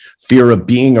up. Fear of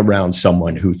being around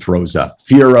someone who throws up,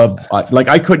 fear of I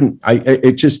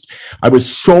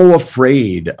was so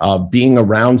afraid of being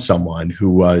around someone who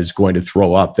was going to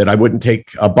throw up that I wouldn't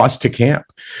take a bus to camp.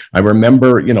 I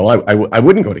remember, I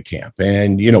wouldn't go to camp,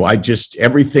 and,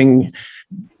 everything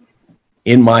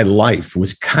in my life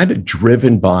was kind of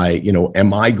driven by,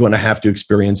 am I going to have to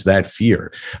experience that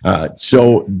fear?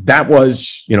 So that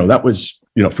was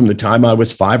from the time I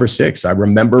was 5 or 6, I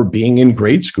remember being in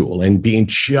grade school and being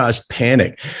just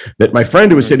panicked that my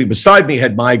friend who was sitting beside me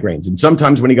had migraines. And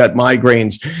sometimes when he got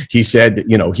migraines, he said,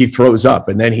 he throws up.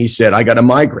 And then he said, I got a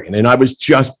migraine. And I was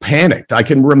just panicked. I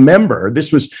can remember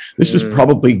this was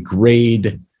probably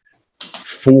grade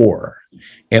 4.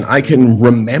 And I can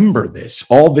remember this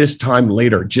all this time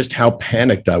later, just how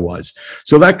panicked I was.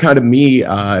 So that kind of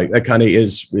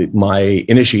is my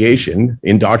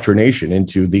indoctrination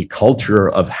into the culture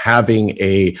of having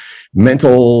a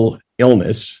mental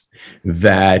illness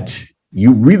that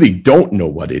you really don't know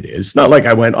what it is. It's not like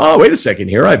I went, oh, wait a second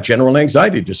here, I have general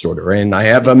anxiety disorder and I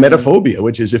have a emetophobia,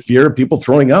 which is a fear of people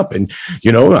throwing up. And,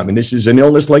 this is an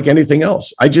illness like anything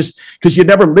else. Because you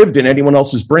never lived in anyone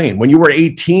else's brain. When you were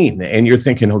 18 and you're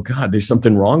thinking, oh God, there's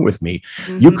something wrong with me.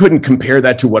 You couldn't compare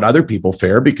that to what other people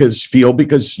feel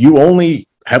because you only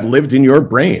have lived in your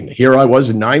brain. Here I was,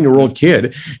 a 9-year-old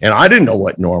kid, and I didn't know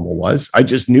what normal was. I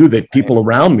just knew that people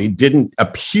around me didn't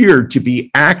appear to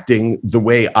be acting the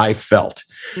way I felt,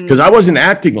 because I wasn't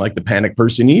acting like the panic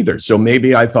person either. So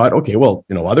maybe I thought, okay, well,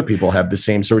 other people have the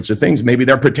same sorts of things. Maybe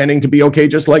they're pretending to be okay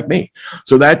just like me.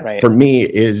 So that for me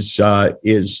is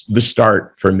the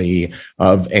start for me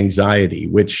of anxiety,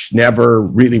 which never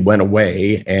really went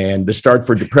away. And the start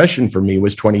for depression for me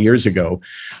was 20 years ago,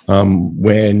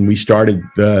 when we started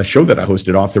the show that I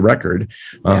hosted, Off the Record.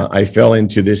 I fell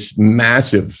into this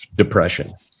massive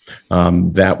depression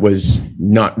that was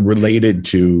not related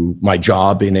to my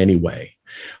job in any way.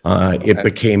 It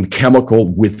became chemical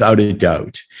without a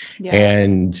doubt.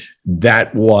 And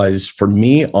that was, for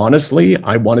me, honestly,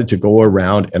 I wanted to go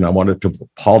around and I wanted to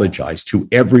apologize to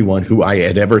everyone who I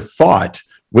had ever thought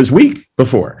was weak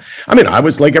before. I mean, I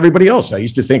was like everybody else. I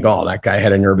used to think, oh, that guy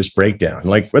had a nervous breakdown.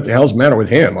 Like, what the hell's the matter with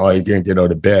him? Oh, he can't get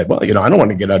out of bed. Well, I don't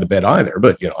want to get out of bed either,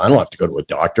 but, I don't have to go to a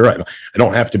doctor. I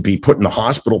don't have to be put in the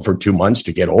hospital for 2 months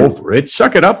to get over it.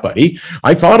 Suck it up, buddy.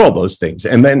 I thought all those things.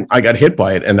 And then I got hit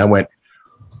by it and I went,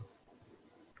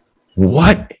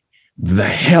 what the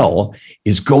hell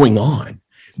is going on?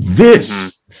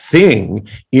 This thing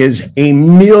is a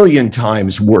million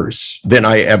times worse than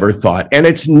I ever thought. And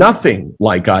it's nothing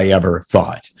like I ever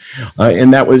thought.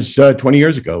 And that was 20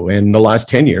 years ago. And the last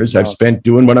 10 years I've spent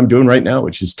doing what I'm doing right now,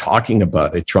 which is talking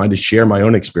about it, trying to share my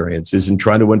own experiences and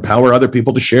trying to empower other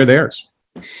people to share theirs.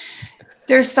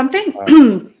 There's something,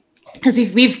 because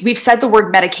we've said the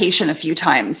word medication a few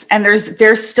times, and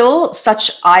there's still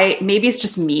maybe it's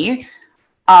just me.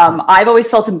 I've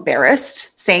always felt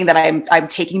embarrassed saying that I'm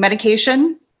taking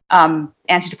medication,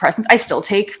 antidepressants. I still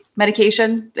take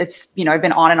medication. It's, I've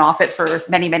been on and off it for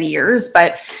many, many years,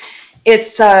 but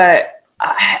it's I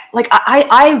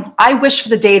wish for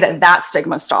the day that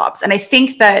stigma stops. And I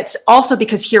think that also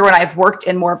because here, when I've worked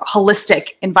in more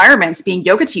holistic environments, being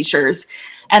yoga teachers,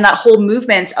 and that whole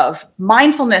movement of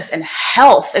mindfulness and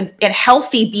health and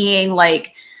healthy being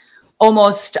like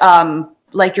almost,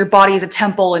 like your body is a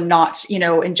temple and not,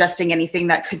 ingesting anything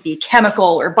that could be chemical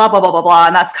or blah, blah, blah, blah, blah.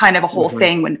 And that's kind of a whole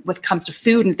thing when it comes to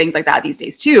food and things like that these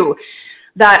days too,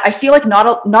 that I feel like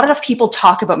not enough people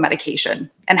talk about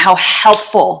medication and how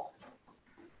helpful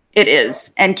it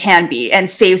is and can be and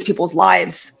saves people's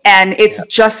lives. And it's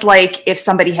just like if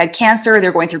somebody had cancer,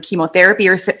 they're going through chemotherapy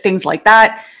or things like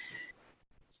that.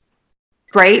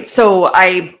 Right. So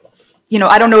I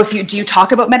don't know if do you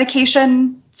talk about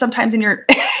medication sometimes in your,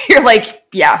 you're like,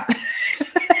 yeah.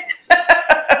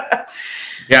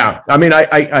 Yeah. I mean,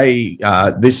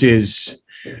 this is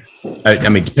I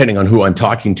mean, depending on who I'm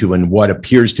talking to and what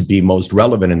appears to be most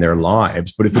relevant in their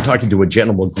lives. But if you're talking to a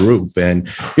general group and,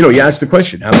 you ask the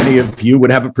question, how many of you would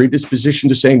have a predisposition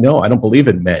to saying, no, I don't believe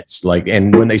in meds?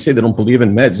 And when they say they don't believe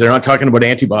in meds, they're not talking about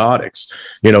antibiotics.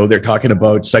 They're talking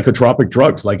about psychotropic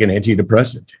drugs like an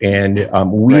antidepressant. And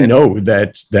we know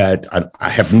that I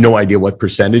have no idea what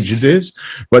percentage it is,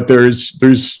 but there's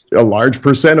a large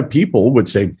percent of people would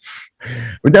say,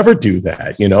 would never do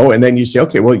that, and then you say,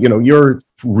 okay, well, you're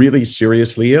really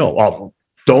seriously ill. Well,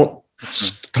 don't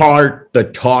start the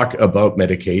talk about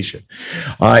medication.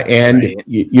 I've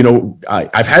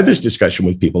had this discussion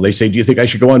with people. They say, do you think I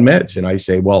should go on meds? And I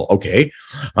say, well, okay.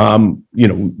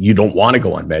 You don't want to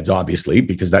go on meds, obviously,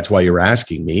 because that's why you're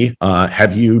asking me.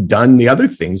 Have you done the other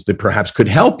things that perhaps could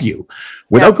help you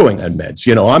without going on meds?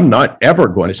 I'm not ever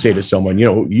going to say to someone,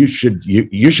 you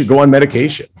should go on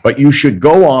medication, but you should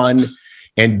go on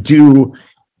and do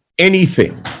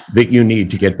anything that you need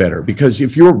to get better. Because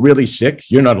if you're really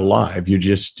sick, you're not alive. You're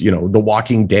just, the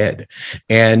walking dead.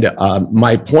 And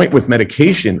my point with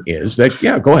medication is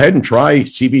that, go ahead and try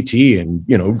CBT and,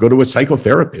 go to a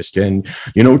psychotherapist and,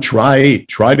 try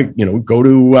to, go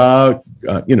to, I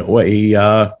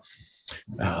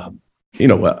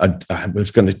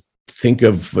was going to think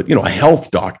of, a health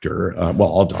doctor. Well,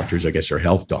 all doctors, I guess, are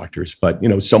health doctors, but,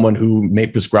 someone who may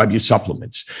prescribe you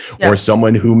supplements or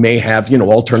someone who may have,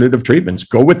 alternative treatments.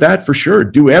 Go with that for sure.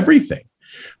 Do everything.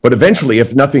 But eventually,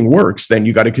 if nothing works, then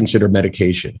you got to consider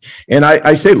medication. And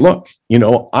I say, look,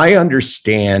 I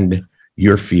understand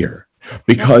your fear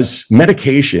because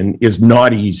medication is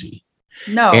not easy.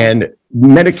 No. And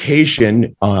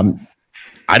medication,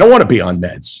 I don't want to be on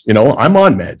meds. I'm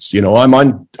on meds.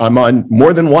 I'm on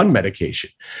more than one medication.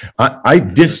 I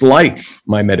dislike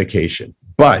my medication,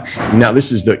 but now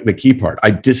this is the key part.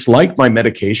 I dislike my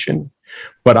medication,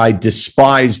 but I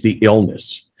despise the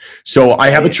illness. So I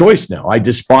have a choice now. I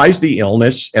despise the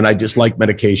illness and I dislike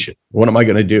medication. What am I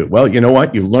going to do? Well, you know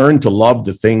what? You learn to love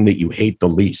the thing that you hate the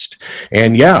least.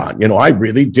 And I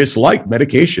really dislike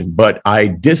medication, but I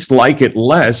dislike it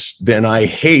less than I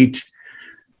hate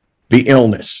the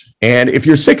illness. And if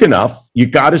you're sick enough, you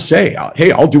got to say,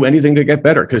 hey, I'll do anything to get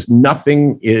better because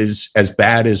nothing is as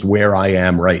bad as where I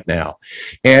am right now.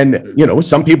 And,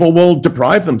 some people will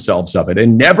deprive themselves of it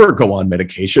and never go on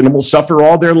medication and will suffer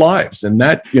all their lives. And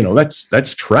that,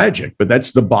 that's tragic, but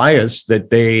that's the bias that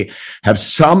they have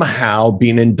somehow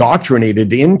been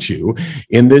indoctrinated into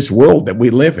in this world that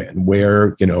we live in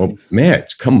where,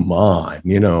 meds, come on,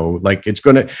 it's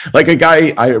going to, like a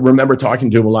guy, I remember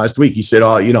talking to him last week. He said,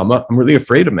 I'm really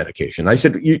afraid of medication. I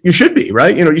said, you should be,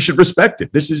 right? You should respect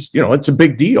it. This is, it's a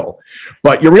big deal,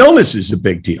 but your illness is a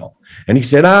big deal. And he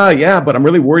said, yeah, but I'm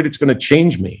really worried it's going to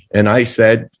change me. And I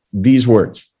said these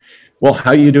words, well,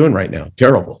 how are you doing right now?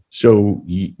 Terrible. So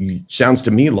sounds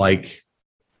to me like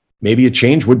maybe a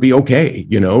change would be okay.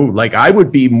 Like I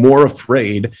would be more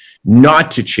afraid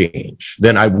not to change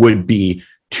than I would be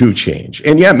to change.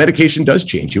 And medication does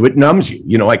change you. It numbs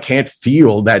you. I can't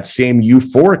feel that same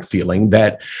euphoric feeling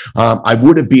that I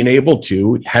would have been able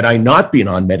to had I not been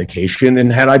on medication and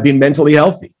had I been mentally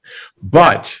healthy.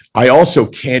 But I also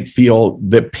can't feel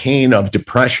the pain of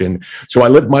depression. So I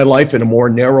live my life in a more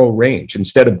narrow range.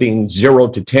 Instead of being 0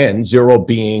 to 10, 0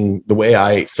 being the way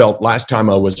I felt last time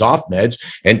I was off meds,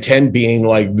 and 10 being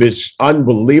like this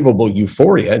unbelievable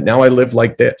euphoria. Now I live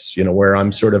like this, where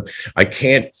I'm sort of, I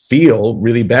can't feel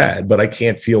really bad, but I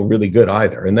can't feel really good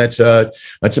either. And that's a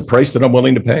price that I'm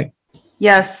willing to pay.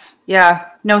 Yes. Yeah.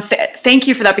 No, thank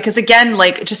you for that. Because again,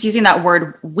 like just using that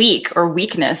word weak or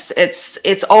weakness,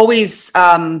 it's always,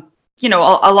 I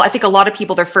think a lot of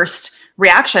people, their first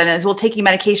reaction is, well, taking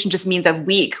medication just means I'm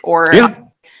weak or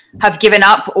have given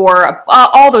up or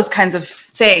all those kinds of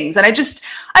things. And I just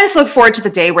look forward to the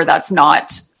day where that's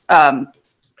not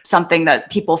something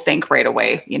that people think right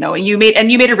away, and you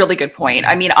made a really good point.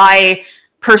 I mean, I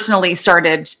personally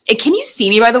started, can you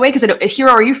see me, by the way? Because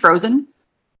Hero, are you frozen?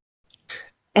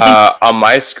 On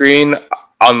my screen,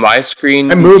 I'm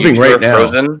moving right now.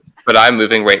 Frozen, but I'm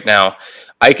moving right now.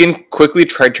 I can quickly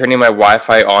try turning my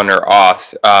Wi-Fi on or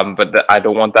off, but I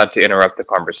don't want that to interrupt the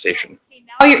conversation.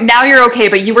 Now you're okay,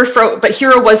 but you were but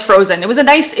Hero was frozen. It was a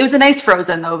nice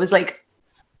frozen though. It was like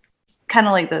kind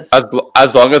of like this.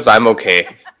 As long as I'm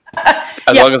okay.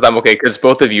 As long as I'm okay, because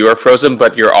both of you are frozen,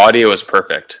 but your audio is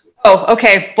perfect. Oh,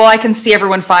 okay. Well, I can see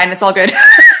everyone fine. It's all good.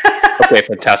 Okay,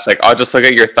 fantastic. I'll just look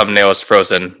at your thumbnail is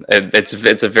frozen.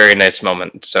 It's a very nice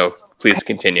moment. So please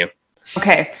continue.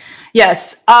 Okay.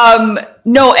 Yes.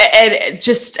 No, and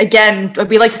just again,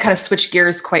 we like to kind of switch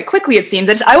gears quite quickly, it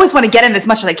seems. I always want to get in as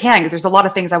much as I can because there's a lot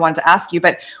of things I wanted to ask you.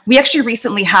 But we actually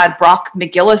recently had Brock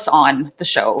McGillis on the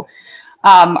show.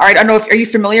 All right, I don't know if, are you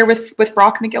familiar with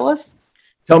Brock McGillis?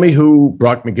 Tell me who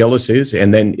Brock McGillis is,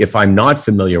 and then if I'm not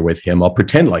familiar with him, I'll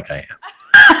pretend like I am.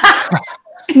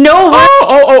 No.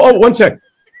 One sec.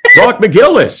 Brock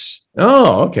McGillis.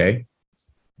 Oh, okay.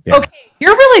 Yeah. Okay,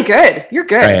 you're really good. You're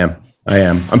good. I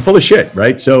am. I'm full of shit,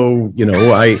 right? So,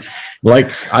 I like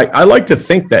to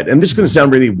think that, and this is going to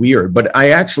sound really weird, but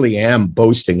I actually am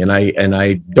boasting, and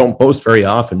I don't boast very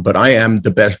often, but I am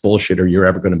the best bullshitter you're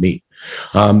ever going to meet.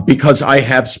 Because I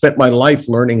have spent my life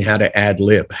learning how to ad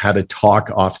lib, how to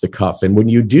talk off the cuff. And when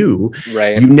you do,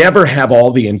 you never have all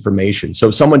the information.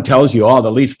 So someone tells you, oh,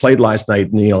 the Leafs played last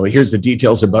night, and here's the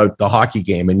details about the hockey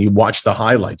game, and you watch the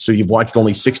highlights. So you've watched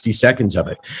only 60 seconds of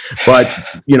it. But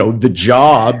the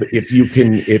job, if you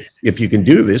can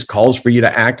do this, calls for you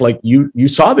to act like you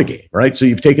saw the game, right? So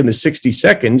you've taken the 60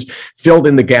 seconds, filled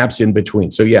in the gaps in between.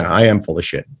 So yeah, I am full of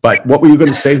shit. But what were you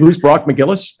going to say? Who's Brock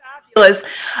McGillis?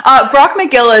 Brock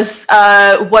McGillis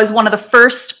was one of the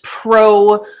first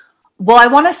pro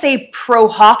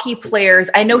hockey players.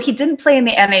 I know he didn't play in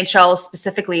the NHL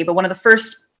specifically, but one of the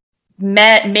first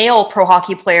male pro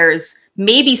hockey players,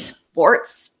 maybe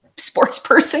sports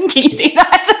person, can you say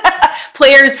that?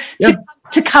 Players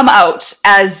to come out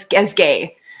as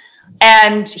gay.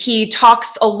 And he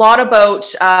talks a lot about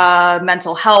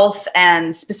mental health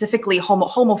and specifically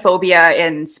homophobia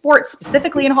in sports,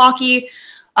 specifically in hockey.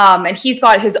 And he's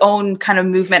got his own kind of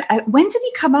movement. When did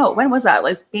he come out? When was that?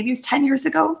 Maybe it was 10 years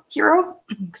ago, Hero?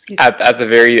 Excuse me. At the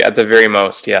very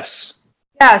most, yes.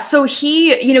 Yeah, so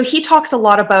he talks a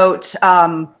lot about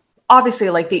obviously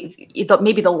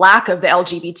maybe the lack of the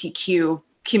LGBTQ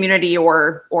community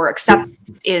or acceptance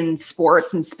in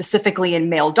sports, and specifically in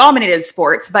male-dominated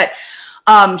sports. But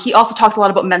he also talks a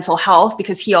lot about mental health,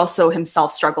 because he also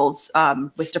himself struggles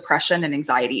with depression and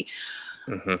anxiety.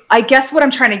 Mm-hmm. I guess what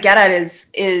I'm trying to get at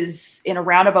is in a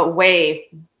roundabout way,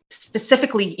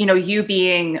 specifically, you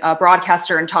being a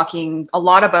broadcaster and talking a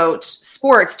lot about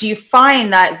sports, do you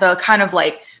find that the kind of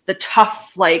the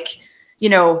tough,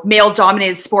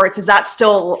 male-dominated sports, is that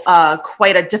still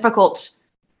quite a difficult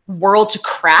world to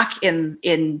crack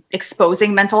in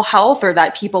exposing mental health, or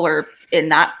that people are in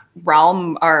that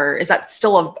realm, or is that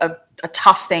still a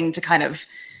tough thing to kind of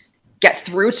get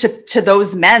through to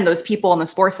those men, those people in the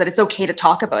sports, that it's okay to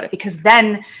talk about it? Because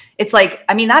then it's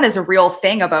that is a real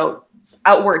thing about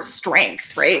outward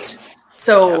strength, right?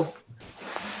 So,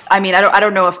 I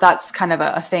don't know if that's kind of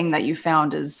a thing that you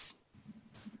found is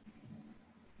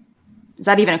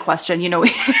that even a question?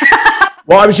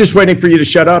 Well, I was just waiting for you to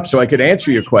shut up so I could answer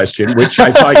your question, which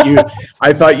I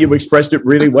thought you expressed it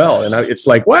really well. And it's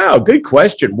wow, good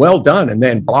question. Well done. And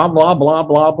then blah, blah, blah,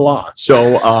 blah, blah.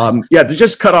 So,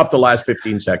 just cut off the last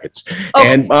 15 seconds. Oh.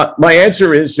 And my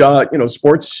answer is,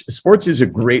 sports is a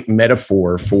great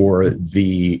metaphor for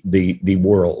the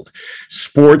world.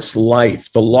 Sports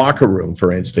life, the locker room,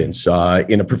 for instance,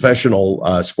 in a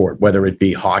professional sport, whether it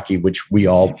be hockey, which we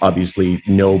all obviously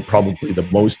know probably the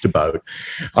most about,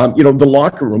 the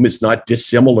locker room is not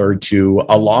dissimilar to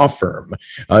a law firm,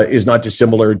 is not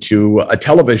dissimilar to a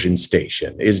television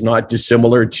station, is not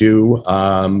dissimilar to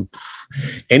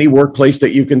any workplace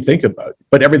that you can think about.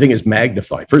 But everything is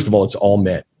magnified. First of all, it's all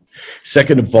men.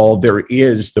 Second of all, there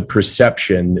is the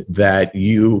perception that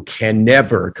you can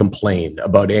never complain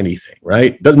about anything,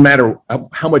 right? Doesn't matter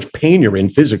how much pain you're in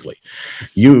physically.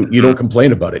 You don't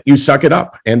complain about it. You suck it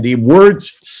up. And the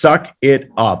words "suck it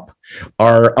up"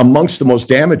 are amongst the most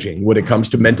damaging when it comes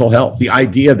to mental health. The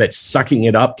idea that sucking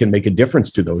it up can make a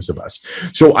difference to those of us.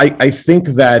 So I think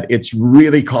that it's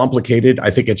really complicated.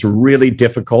 I think it's really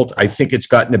difficult. I think it's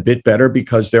gotten a bit better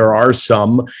because there are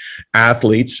some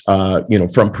athletes,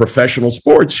 from professional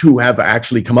sports who have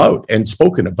actually come out and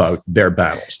spoken about their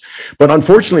battles. But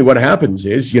unfortunately, what happens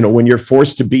is, when you're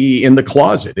forced to be in the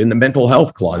closet, in the mental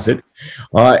health closet,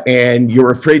 and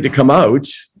you're afraid to come out,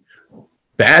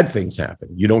 bad things happen.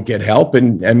 You don't get help.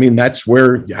 And that's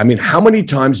where, how many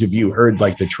times have you heard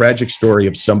the tragic story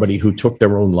of somebody who took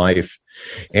their own life,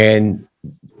 and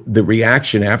the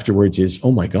reaction afterwards is,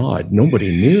 oh my God,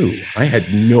 nobody knew. I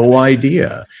had no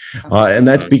idea. And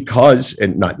that's because,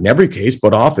 and not in every case,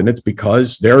 but often it's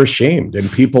because they're ashamed,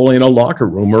 and people in a locker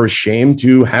room are ashamed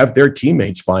to have their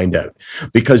teammates find out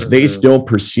because they still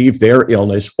perceive their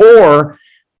illness, or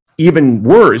even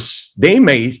worse, they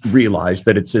may realize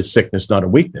that it's a sickness, not a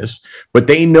weakness, but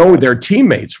they know their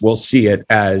teammates will see it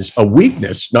as a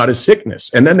weakness, not a sickness.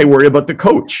 And then they worry about the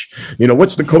coach.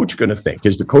 What's the coach going to think?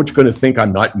 Is the coach going to think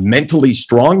I'm not mentally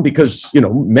strong? Because,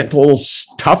 mental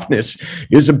toughness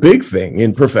is a big thing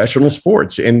in professional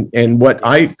sports. And what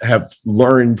I have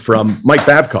learned from Mike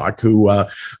Babcock, who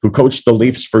coached the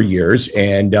Leafs for years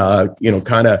and,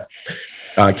 kind of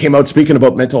came out speaking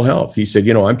about mental health. He said,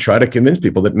 I'm trying to convince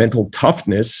people that mental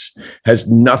toughness has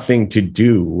nothing to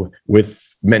do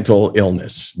with mental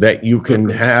illness, that you can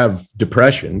have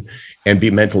depression and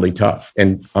be mentally tough.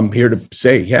 And I'm here to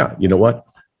say, yeah, you know what?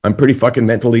 I'm pretty fucking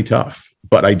mentally tough,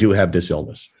 but I do have this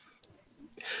illness.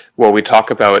 What we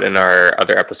talk about in our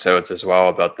other episodes as well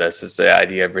about this is the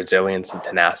idea of resilience and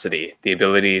tenacity, the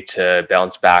ability to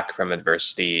bounce back from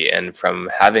adversity and from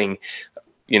having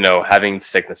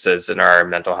sicknesses in our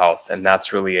mental health. And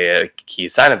that's really a key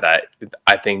sign of that.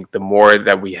 I think the more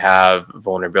that we have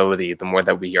vulnerability, the more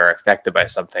that we are affected by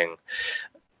something,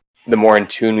 the more in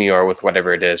tune we are with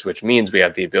whatever it is, which means we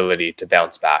have the ability to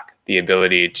bounce back, the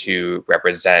ability to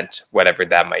represent whatever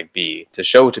that might be, to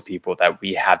show to people that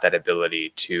we have that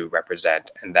ability to represent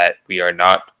and that we're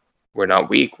not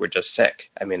weak, we're just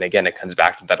sick. I mean, again, it comes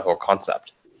back to that whole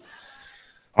concept.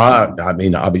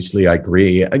 Obviously, I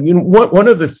agree. One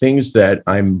of the things that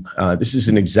this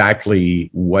isn't exactly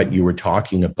what you were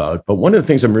talking about, but one of the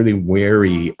things I'm really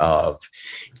wary of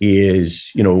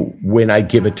is, when I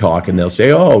give a talk and they'll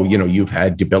say, oh, you've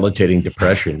had debilitating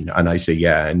depression. And I say,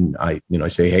 yeah. And I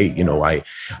say, hey,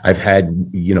 I've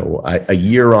had, a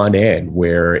year on end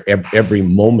where every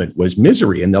moment was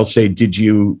misery. And they'll say, did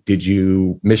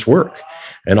you miss work?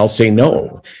 And I'll say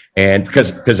no. And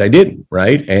because I didn't,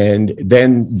 right? And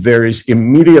then there's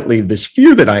immediately this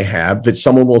fear that I have that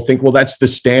someone will think, well, that's the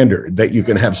standard, that you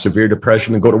can have severe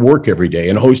depression and go to work every day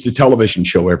and host a television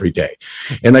show every day.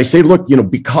 And I say, look,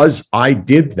 because I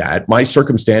did that, my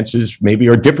circumstances maybe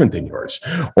are different than yours.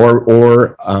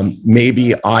 Or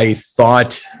maybe I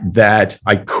thought that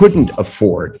I couldn't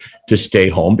afford to stay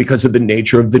home because of the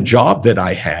nature of the job that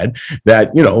I had,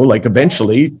 that, like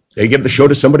eventually they give the show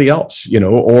to somebody else,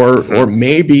 or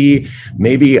maybe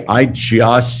I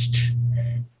just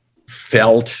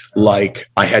felt like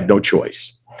I had no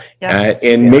choice. Yeah.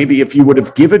 Maybe if you would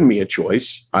have given me a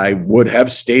choice, I would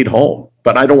have stayed home.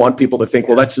 But I don't want people to think,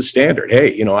 well, that's the standard.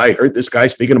 Hey, I heard this guy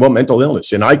speaking about mental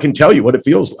illness, and I can tell you what it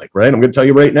feels like, right? I'm going to tell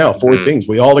you right now, 4 things.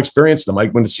 We all experience them.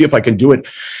 I'm going to see if I can do it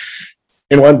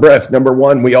in one breath. Number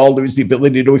one, we all lose the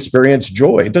ability to experience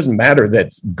joy. It doesn't matter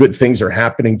that good things are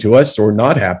happening to us or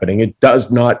not happening. It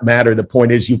does not matter. The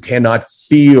point is you cannot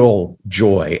feel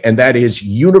joy. And that is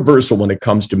universal when it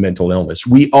comes to mental illness.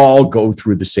 We all go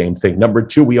through the same thing. Number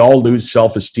two, we all lose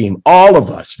self-esteem. All of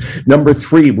us. Number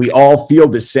three, we all feel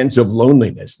this sense of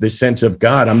loneliness, this sense of,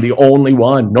 God, I'm the only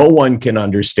one. No one can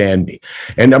understand me.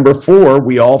 And number four,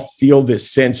 we all feel this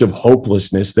sense of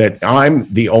hopelessness, that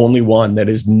I'm the only one that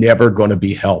is never going to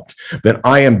be helped, that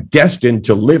I am destined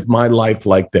to live my life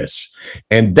like this.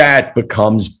 And that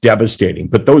becomes devastating.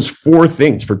 But those 4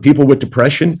 things for people with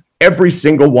depression, every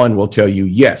single one will tell you,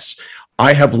 yes,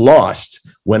 I have lost,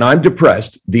 when I'm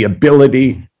depressed, the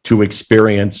ability to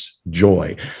experience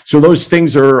joy. So those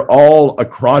things are all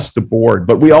across the board,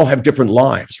 but we all have different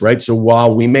lives, right? So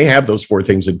while we may have those 4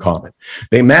 things in common,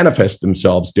 they manifest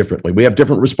themselves differently. We have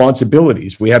different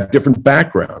responsibilities. We have different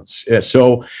backgrounds.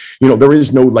 So, there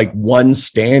is no like one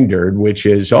standard, which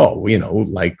is,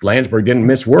 like Landsberg didn't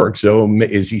miss work. So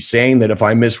is he saying that if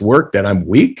I miss work, that I'm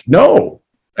weak? No,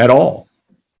 at all.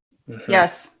 Mm-hmm.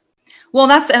 Yes. Well,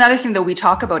 that's another thing that we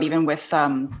talk about even with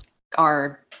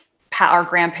our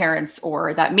grandparents,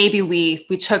 or that maybe we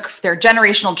took their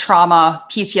generational trauma,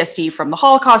 PTSD from the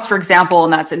Holocaust, for example,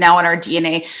 and that's now in our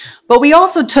DNA. But we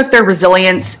also took their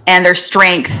resilience and their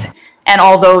strength and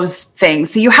all those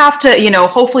things. So you have to,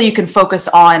 hopefully you can focus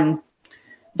on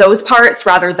those parts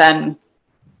rather than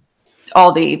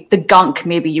all the gunk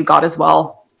maybe you got as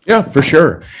well. Yeah, for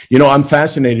sure. I'm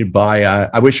fascinated by,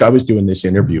 I wish I was doing this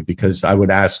interview, because I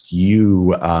would ask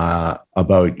you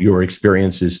about your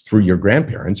experiences through your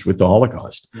grandparents with the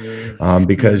Holocaust.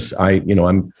 Because I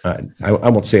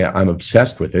won't say I'm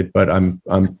obsessed with it, but I'm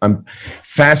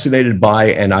fascinated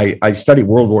by, and I study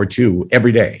World War II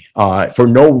every day for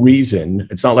no reason.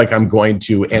 It's not like I'm going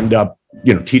to end up,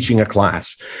 teaching a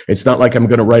class. It's not like I'm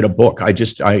going to write a book.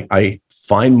 I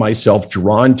find myself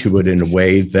drawn to it in a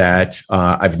way that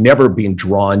I've never been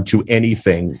drawn to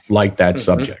anything like that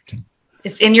subject.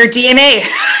 It's in your DNA.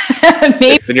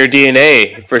 It's in your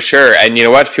DNA, for sure. And you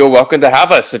know what? Feel welcome to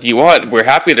have us if you want. We're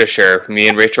happy to share. Me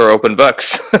and Rachel are open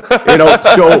books.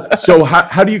 So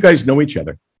how do you guys know each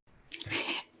other?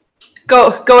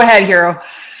 Go ahead, Hero.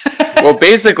 Well,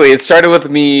 basically, it started with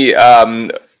me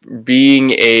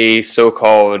being a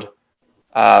so-called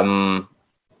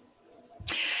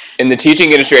in the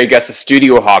teaching industry, I guess a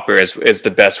studio hopper is the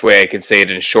best way I could say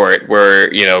it in short, where,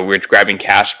 we're grabbing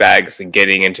cash bags and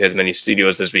getting into as many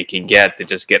studios as we can get to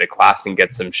just get a class and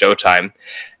get some showtime.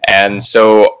 And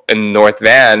so in North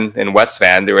Van, in West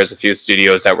Van, there was a few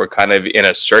studios that were kind of in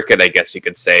a circuit, I guess you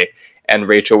could say. And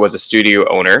Rachel was a studio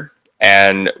owner,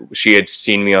 and she had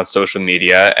seen me on social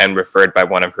media and referred by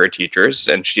one of her teachers,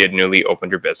 and she had newly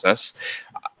opened her business.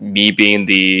 Me being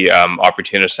the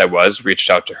opportunist I was, reached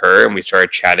out to her, and we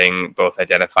started chatting, both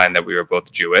identifying that we were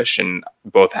both Jewish and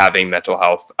both having mental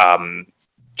health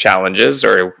challenges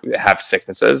or have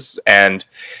sicknesses. And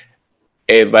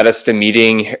it led us to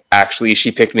meeting. Actually,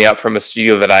 she picked me up from a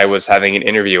studio that I was having an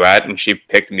interview at, and she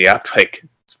picked me up, like,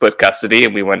 split custody,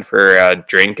 and we went for a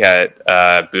drink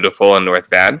at Beautiful in North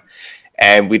Van.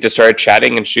 And we just started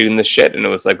chatting and shooting the shit, and it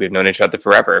was like we've known each other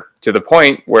forever, to the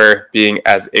point where, being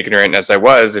as ignorant as I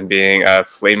was and being a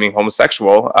flaming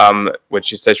homosexual, when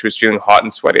she said she was feeling hot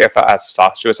and sweaty, I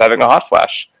thought she was having a hot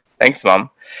flash. Thanks, Mom.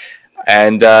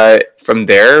 And from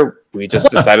there, we just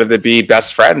decided to be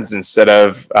best friends instead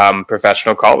of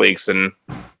professional colleagues. And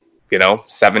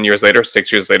 7 years later,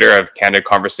 6 years later of candid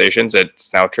conversations,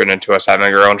 it's now turned into us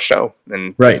having our own show.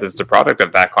 And This is the product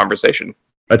of that conversation.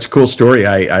 That's a cool story.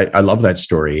 I love that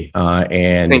story.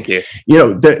 And thank you.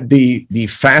 The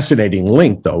fascinating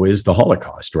link, though, is the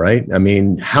Holocaust, right? I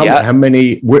mean, how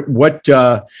many? What?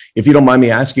 If you don't mind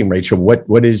me asking, Rachel,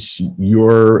 what is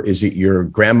is it your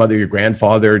grandmother, your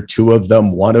grandfather, two of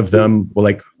them, one of them? Well,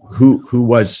 like who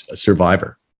was a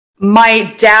survivor?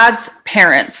 My dad's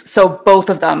parents, so both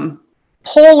of them.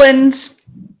 Poland,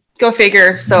 go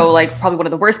figure. So, like, probably one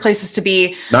of the worst places to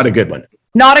be. Not a good one.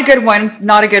 Not a good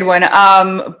one.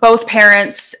 Both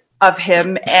parents of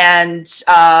him, and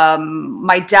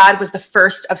my dad was the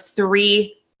first of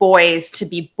three boys to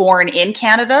be born in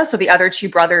Canada. So the other two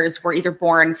brothers were either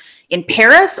born in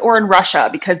Paris or in Russia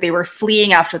because they were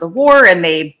fleeing after the war, and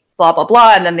they blah, blah,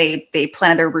 blah. And then they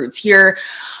planted their roots here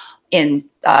in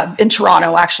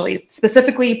Toronto, actually,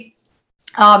 specifically.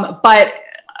 But,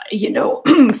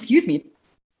 excuse me,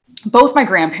 both my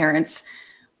grandparents.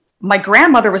 My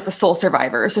grandmother was the sole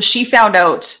survivor. So she found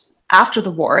out after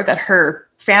the war that her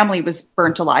family was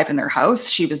burnt alive in their house.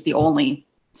 She was the only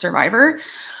survivor.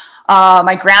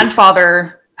 My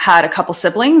grandfather had a couple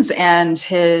siblings, and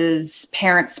his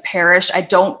parents perished.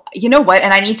 You know what?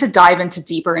 And I need to dive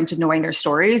deeper into knowing their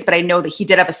stories, but I know that he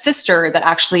did have a sister that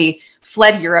actually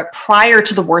fled Europe prior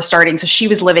to the war starting. So she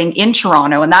was living in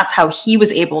Toronto, and that's how he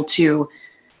was able to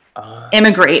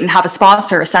immigrate and have a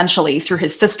sponsor essentially through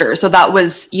his sister. So that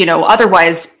was,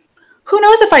 otherwise, who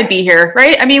knows if I'd be here,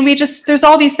 right? I mean, there's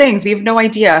all these things. We have no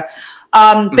idea.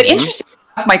 But interesting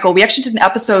enough, Michael, we actually did an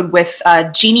episode with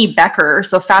Jeannie Becker,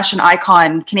 so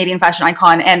Canadian fashion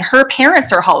icon, and her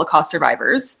parents are Holocaust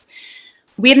survivors.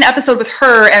 We had an episode with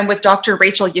her and with Dr.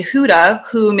 Rachel Yehuda,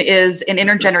 whom is an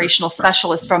intergenerational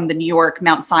specialist from the New York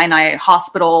Mount Sinai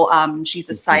Hospital. She's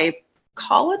a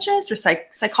psychologist.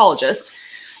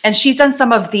 And she's done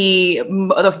some of the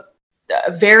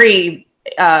very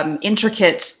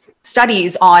intricate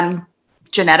studies on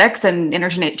genetics and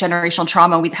intergenerational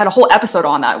trauma. We had a whole episode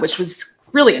on that, which was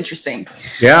really interesting.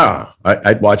 Yeah,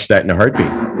 I'd watch that in a heartbeat.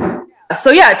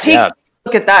 So take a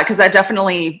look at that, because that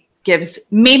definitely gives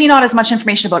maybe not as much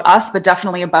information about us, but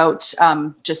definitely about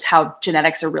just how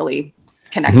genetics are really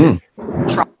connected.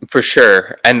 For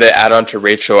sure. And to add on to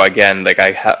Rachel, again, like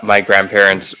I have my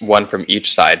grandparents, one from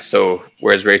each side. So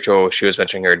whereas Rachel, she was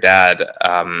mentioning her dad,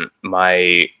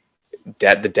 my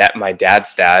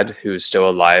dad's dad, who's still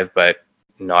alive, but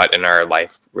not in our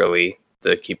life really,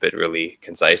 to keep it really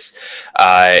concise.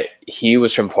 He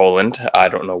was from Poland. I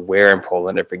don't know where in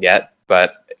Poland, I forget,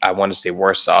 but I want to say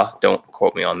Warsaw. Don't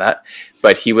quote me on that.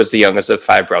 But he was the youngest of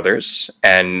 5 brothers,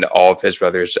 and all of his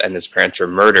brothers and his parents were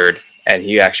murdered. And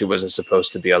he actually wasn't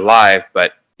supposed to be alive,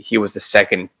 but he was the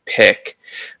second pick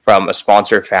from a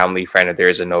sponsor family friend of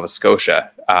theirs in Nova Scotia.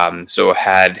 So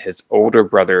had his older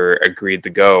brother agreed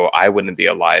to go, I wouldn't be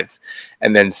alive.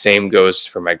 And then same goes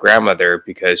for my grandmother,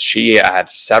 because she had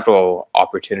several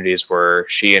opportunities where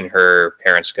she and her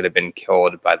parents could have been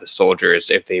killed by the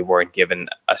soldiers if they weren't given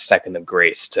a second of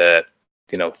grace to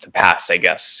pass, I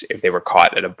guess, if they were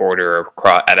caught at a border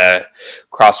or at a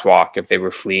crosswalk, if they were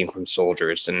fleeing from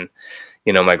soldiers. And,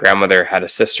 my grandmother had a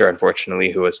sister, unfortunately,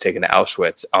 who was taken to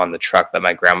Auschwitz on the truck that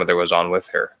my grandmother was on with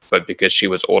her. But because she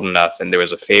was old enough, and there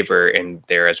was a favor in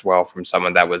there as well from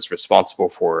someone that was responsible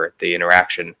for the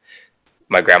interaction,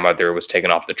 my grandmother was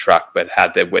taken off the truck, but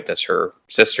had to witness her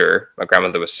sister. My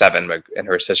grandmother was 7, and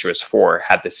her sister was 4,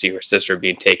 had to see her sister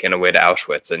being taken away to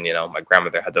Auschwitz. And, my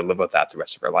grandmother had to live with that the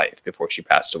rest of her life before she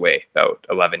passed away about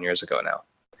 11 years ago now.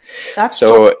 That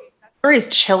story is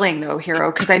chilling, though,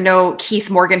 Hero, because I know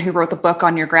Keith Morgan, who wrote the book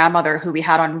on your grandmother, who we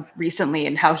had on recently,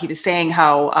 and how he was saying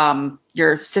how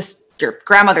your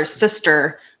grandmother's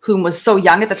sister, whom was so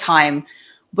young at the time,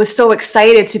 was so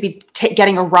excited to be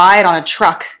getting a ride on a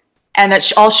truck, and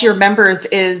that all she remembers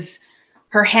is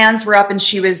her hands were up and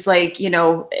she was like,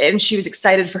 and she was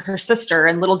excited for her sister,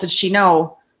 and little did she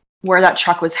know where that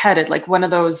truck was headed. Like one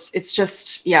of those, it's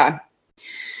just, yeah.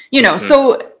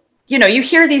 So, you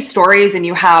hear these stories and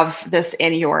you have this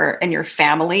in your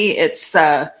family. It's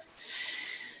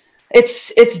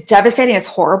devastating. It's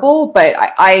horrible, but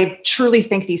I truly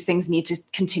think these things need to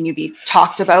continue to be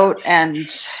talked about. And,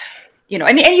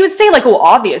 and you would say like, oh,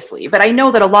 obviously, but I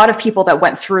know that a lot of people that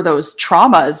went through those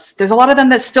traumas, there's a lot of them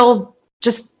that still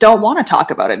just don't want to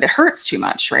talk about it. It hurts too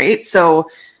much. Right. So,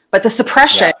 but the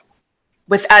suppression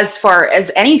with, as far as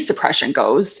any suppression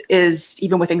goes, is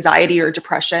even with anxiety or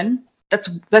depression,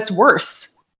 that's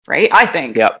worse. Right. I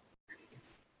think. Yep.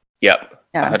 Yeah.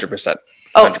 100%.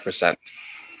 100%.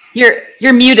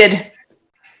 You're muted.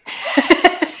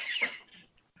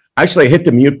 Actually, I hit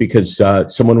the mute because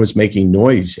someone was making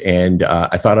noise, and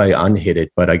I thought I unhit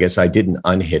it, but I guess I didn't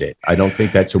unhit it. I don't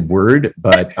think that's a word,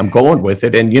 but I'm going with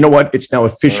it. And you know what? It's now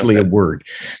officially a word.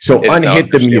 So it's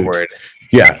unhit the mute. Word.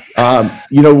 Yeah.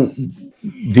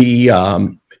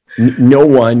 No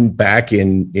one back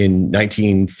in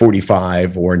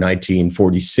 1945 or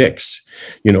 1946,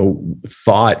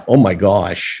 thought, oh my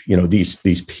gosh,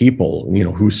 these people,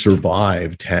 who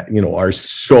survived, are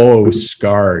so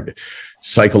scarred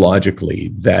psychologically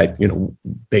that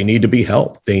they need to be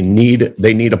helped. They need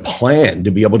a plan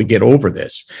to be able to get over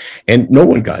this, and no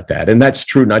one got that. And that's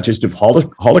true not just of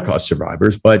Holocaust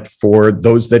survivors, but for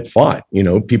those that fought.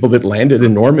 People that landed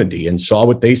in Normandy and saw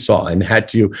what they saw and had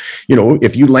to,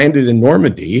 if you landed in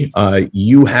Normandy,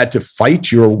 you had to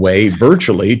fight your way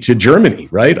virtually to Germany,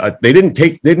 right? They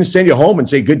didn't send you home and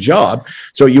say good job.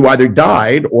 So you either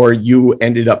died or you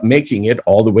ended up making it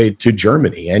all the way to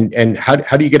Germany. And how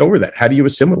do you get over that? How do you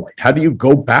assimilate? How do you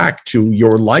go back to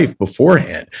your life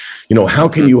beforehand? How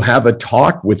can you have a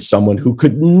talk with someone who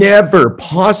could never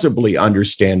possibly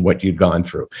understand what you've gone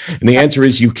through? And the answer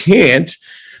is you can't.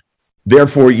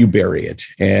 Therefore, you bury it.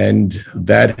 And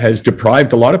that has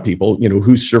deprived a lot of people,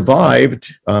 who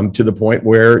survived to the point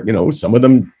where, some of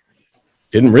them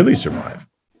didn't really survive.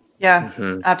 Yeah,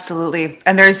 absolutely.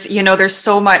 And there's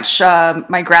so much,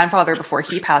 my grandfather, before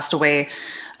he passed away,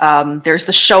 there's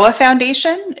the Shoah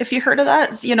Foundation, if you heard of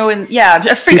that,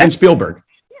 Steven Spielberg.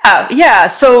 Yeah.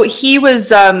 So he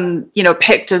was,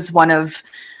 picked as one of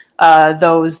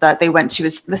those that they went to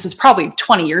this is probably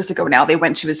 20 years ago now. They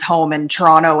went to his home in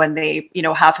Toronto, and they,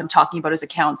 have him talking about his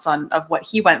accounts of what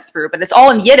he went through, but it's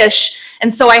all in Yiddish.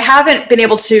 And so I haven't been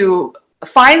able to,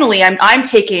 finally, I'm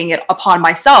taking it upon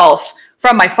myself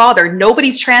from my father.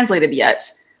 Nobody's translated yet.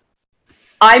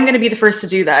 I'm going to be the first to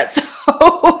do that.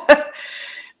 So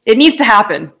it needs to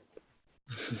happen.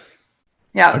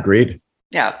 Yeah. Agreed.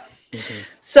 Yeah.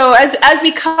 So as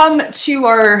we come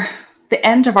to the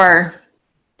end of our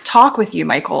talk with you,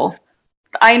 Michael,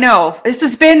 I know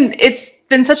it's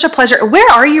been such a pleasure.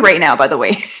 Where are you right now, by the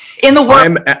way, in the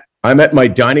world? I'm at my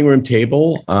dining room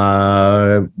table,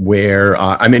 where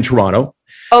I'm in Toronto.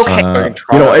 Okay.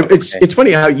 It's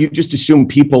funny how you just assume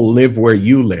people live where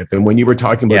you live. And when you were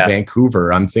talking about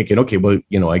Vancouver, I'm thinking, okay, well,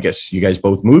 I guess you guys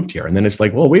both moved here. And then it's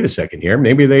like, well, wait a second here.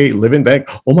 Maybe they live in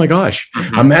Vancouver. Oh my gosh.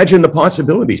 Imagine the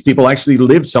possibilities. People actually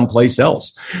live someplace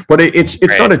else. But it's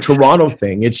not a Toronto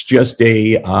thing. It's just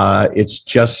it's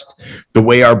just the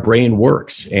way our brain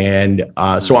works. And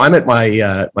so I'm at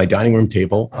my dining room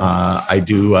table. I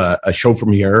do a show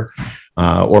from here.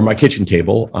 Or my kitchen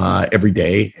table every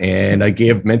day. And I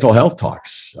give mental health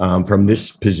talks from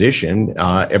this position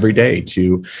every day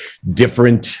to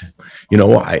different,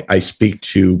 I speak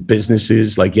to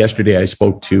businesses. Like yesterday, I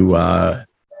spoke to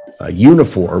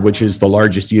Unifor, which is the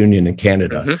largest union in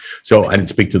Canada. So I didn't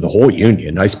speak to the whole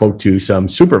union. I spoke to some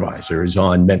supervisors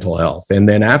on mental health. And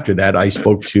then after that, I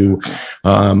spoke to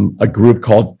a group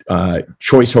called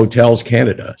Choice Hotels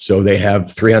Canada. So they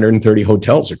have 330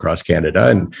 hotels across Canada.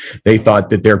 And they thought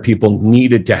that their people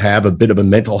needed to have a bit of a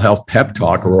mental health pep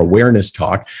talk or awareness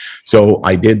talk. So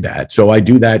I did that. So I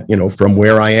do that, from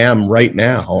where I am right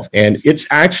now. And it's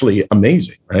actually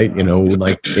amazing, right?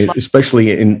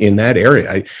 Especially in that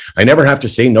area. I never have to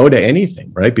say no to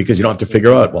anything, right? Because you don't have to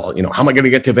figure out, well, how am I going to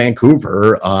get to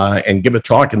Vancouver and give a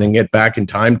talk and then get back in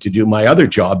time to do my other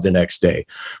job the next day.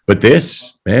 But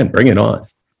this, man, bring it on.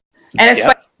 And it's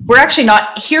funny, we're actually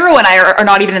not, Hero and I are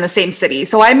not even in the same city.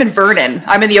 So I'm in Vernon,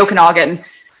 I'm in the Okanagan,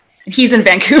 he's in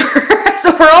Vancouver.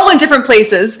 So we're all in different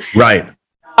places. Right.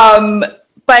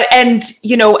 But as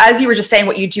you were just saying,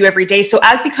 what you do every day. So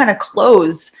as we kind of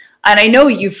close, and I know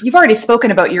you've already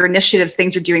spoken about your initiatives,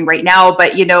 things you're doing right now,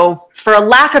 but for a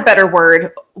lack of a better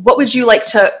word, what would you like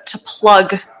to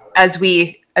plug as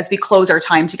we as we close our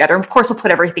time together? And of course, we'll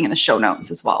put everything in the show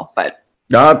notes as well, but.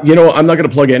 I'm not going to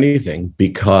plug anything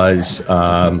because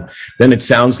then it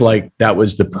sounds like that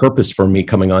was the purpose for me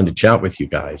coming on to chat with you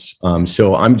guys.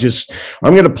 So I'm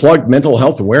going to plug mental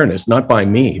health awareness, not by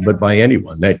me, but by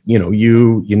anyone that,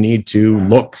 you need to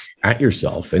look at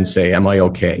yourself and say, am I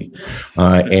okay?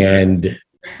 And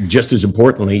just as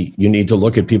importantly, you need to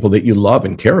look at people that you love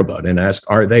and care about and ask,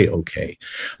 are they okay?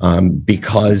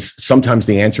 Because sometimes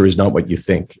the answer is not what you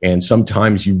think. And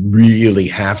sometimes you really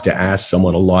have to ask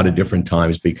someone a lot of different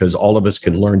times, because all of us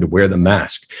can learn to wear the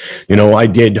mask. I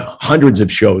did hundreds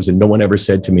of shows and no one ever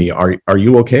said to me, are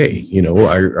you okay?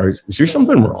 Is there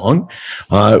something wrong?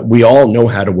 We all know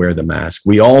how to wear the mask.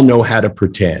 We all know how to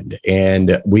pretend,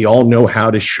 and we all know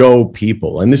how to show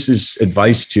people. And this is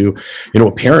advice to,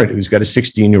 a parent who's got a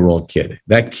 16-year-old kid.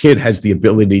 That kid has the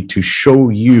ability to show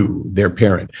you, their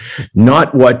parent,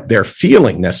 not what they're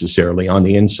feeling necessarily on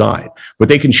the inside, but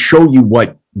they can show you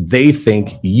what they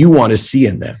think you want to see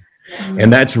in them.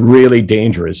 And that's really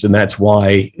dangerous. And that's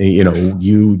why,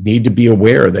 you need to be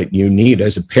aware that you need,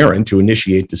 as a parent, to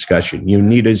initiate discussion. You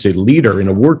need, as a leader in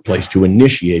a workplace, to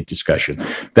initiate discussion.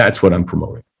 That's what I'm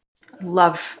promoting.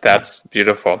 Love. That's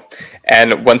beautiful.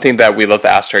 And one thing that we love to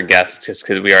ask our guests, just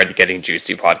because we are the Getting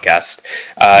Juicy podcast,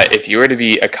 if you were to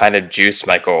be a kind of juice,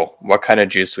 Michael, what kind of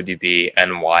juice would you be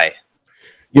and why?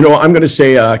 I'm going to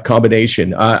say a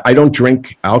combination. I don't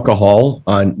drink alcohol,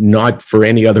 not for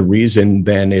any other reason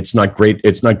than it's not great.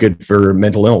 It's not good for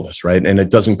mental illness, right? And it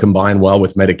doesn't combine well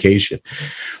with medication.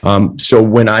 So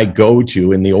when I go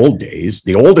to, in the old days,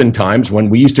 the olden times when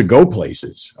we used to go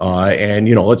places,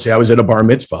 and, let's say I was at a bar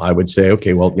mitzvah, I would say,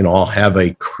 okay, well, I'll have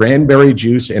a cranberry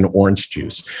juice and orange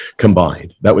juice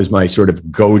combined. That was my sort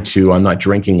of go-to. I'm not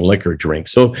drinking liquor drink.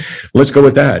 So let's go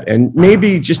with that. And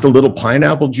maybe just a little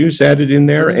pineapple juice added in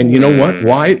there. And you know what?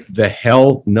 Why the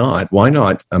hell not? Why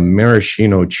not a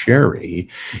maraschino cherry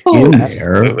in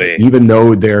there, absolutely, even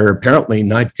though they're apparently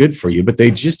not good for you, but they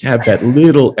just have that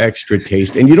little extra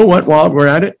taste. And you know what? While we're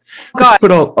at it, let's put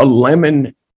a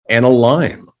lemon and a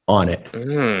lime on it.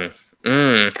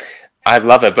 I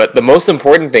love it. But the most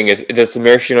important thing is, does the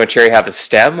maraschino cherry have a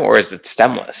stem, or is it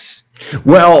stemless?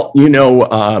 Well,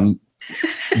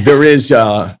 there is,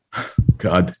 God,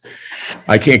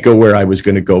 I can't go where I was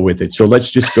going to go with it. So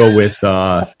let's just go with,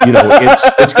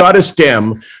 it's got a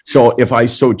stem. So if I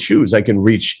so choose, I can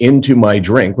reach into my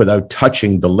drink without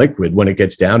touching the liquid when it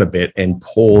gets down a bit and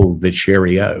pull the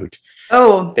cherry out.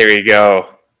 Oh, there you go.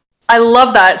 I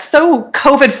love that. So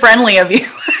COVID friendly of you.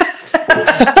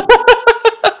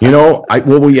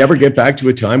 Will we ever get back to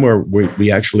a time where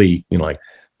we actually,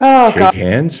 shake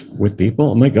hands with people?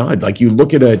 Oh my God. Like, you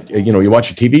look at you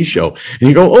watch a TV show and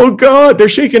you go, oh God, they're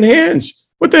shaking hands.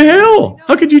 What the hell?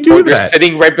 How could you do that? They're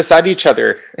sitting right beside each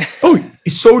other. Oh,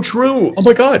 it's so true. Oh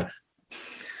my God.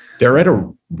 They're at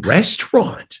a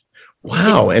restaurant.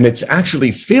 Wow. And it's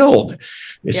actually filled.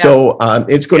 Yeah. So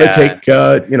it's going to take,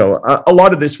 a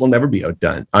lot of this will never be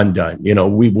undone.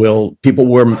 People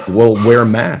will wear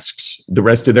masks the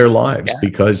rest of their lives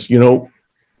because,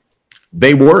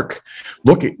 they work.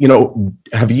 Look,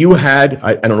 have you had,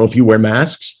 I don't know if you wear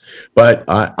masks, but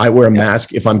I wear a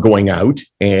mask if I'm going out,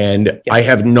 and I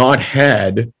have not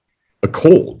had a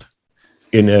cold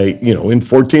in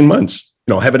 14 months.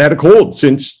 Haven't had a cold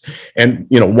since. And,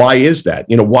 why is that?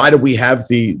 Why do we have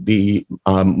the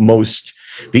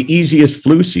easiest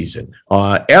flu season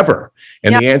ever?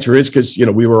 And the answer is because,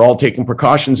 we were all taking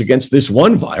precautions against this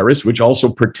one virus, which also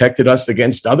protected us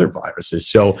against other viruses.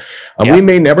 So we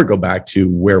may never go back to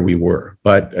where we were,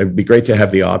 but it'd be great to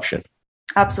have the option.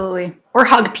 Absolutely. Or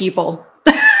hug people.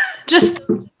 Just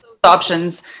those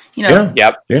options, Yeah.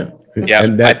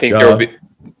 And I think there will be.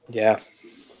 Yeah.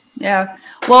 Yeah.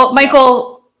 Well,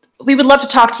 Michael, we would love to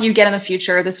talk to you again in the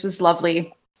future. This was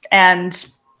lovely. And,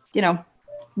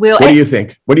 what do you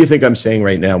think? What do you think I'm saying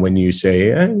right now when you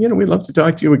say, we'd love to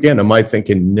talk to you again? Am I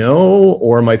thinking no,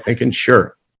 or am I thinking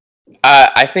sure?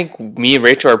 I think me and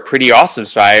Rachel are pretty awesome.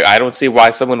 So I don't see why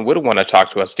someone would want to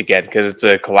talk to us again, because it's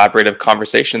a collaborative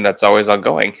conversation that's always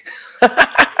ongoing.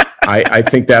 I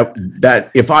think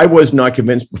that if I was not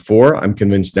convinced before, I'm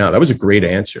convinced now. That was a great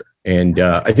answer. And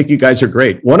I think you guys are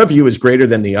great. One of you is greater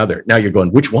than the other. Now you're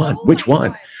going, which one? Which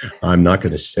one? I'm not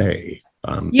going to say.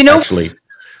 Actually,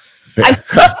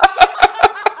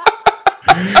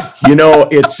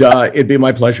 It'd be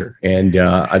my pleasure, and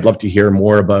I'd love to hear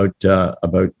more about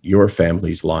your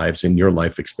family's lives and your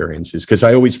life experiences, because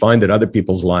I always find that other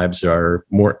people's lives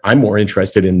I'm more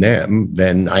interested in them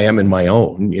than I am in my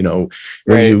own.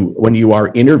 When you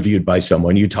are interviewed by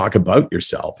someone, you talk about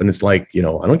yourself, and it's like, I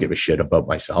don't give a shit about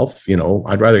myself.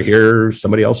 I'd rather hear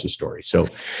somebody else's story. So,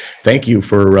 thank you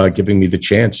for giving me the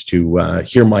chance to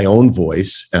hear my own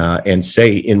voice and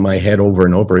say in my head over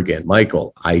and over again,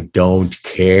 Michael, I don't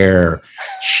care.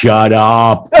 Shut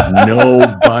up.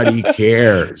 Nobody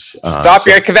cares. Stop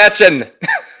your kvetching.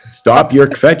 Stop your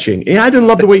kvetching. Yeah, I didn't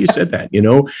love the way you said that.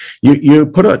 You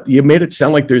made it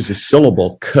sound like there's a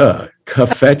syllable,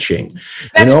 kvetching.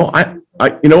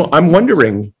 I'm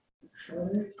wondering.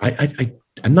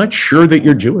 I'm not sure that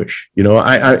you're Jewish.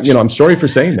 I'm sorry for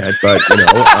saying that, but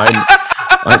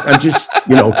I'm just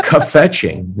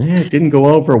kvetching. It didn't go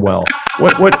over well.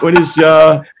 What is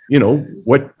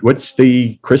what's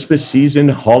the Christmas season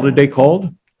holiday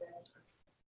called?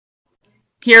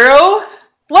 Hero?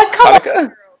 What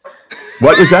color?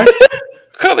 What was that?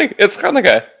 It's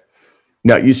Hanukkah.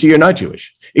 No, you see, you're not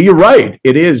Jewish. You're right.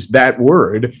 It is that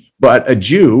word, but a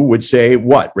Jew would say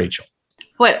what, Rachel?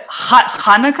 What,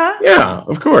 Hanukkah? Yeah,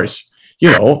 of course.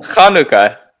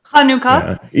 Hanukkah.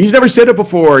 Yeah. He's never said it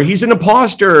before. He's an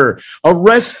imposter.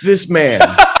 Arrest this man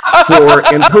for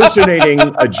impersonating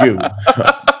a Jew.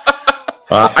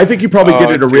 I think you probably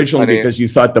did it originally because you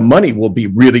thought the money will be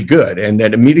really good. And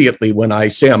then immediately when I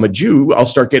say I'm a Jew, I'll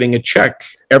start getting a check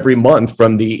every month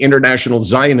from the International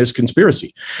Zionist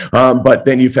Conspiracy. But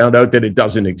then you found out that it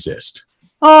doesn't exist.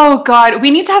 Oh, God. We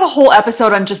need to have a whole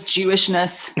episode on just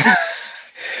Jewishness.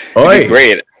 That'd be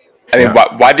great. I mean,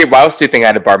 why else do you think I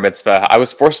had a bar mitzvah? I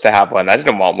was forced to have one. I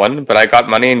didn't want one, but I got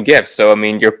money and gifts. So, I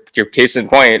mean, your case in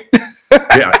point.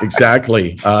 Yeah,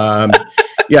 exactly.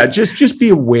 Just be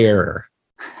aware.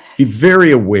 Be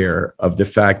very aware of the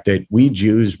fact that we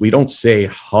Jews, we don't say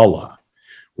challah.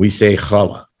 We say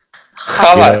challah.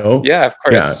 Challah. Yeah, of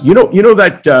course. Yeah. You know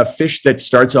that fish that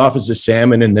starts off as a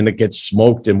salmon and then it gets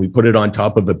smoked and we put it on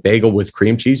top of a bagel with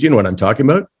cream cheese? You know what I'm talking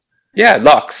about? Yeah,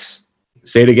 lox.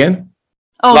 Say it again.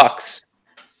 Oh. Lox.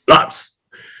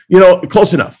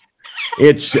 Close enough.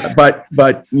 It's but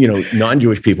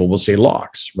non-Jewish people will say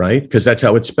lox, right? Because that's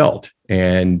how it's spelled,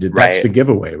 and that's the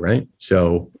giveaway, right?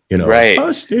 So right.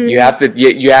 Busted. You have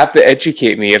to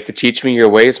educate me. You have to teach me your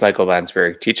ways, Michael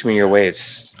Landsberg. Teach me your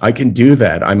ways. I can do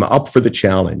that. I'm up for the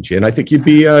challenge, and I think you'd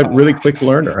be a really quick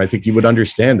learner. I think you would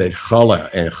understand that challah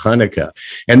and Hanukkah,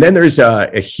 and then there's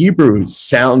a Hebrew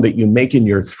sound that you make in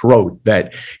your throat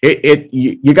that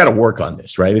you got to work on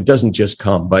this, right? It doesn't just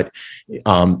come, but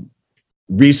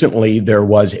recently there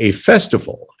was a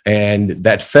festival, and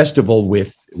that festival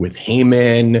with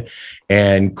Haman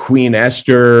and Queen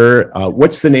Esther.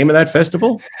 What's the name of that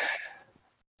festival?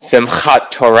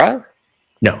 Simchat Torah?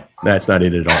 No, that's not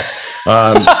it at all.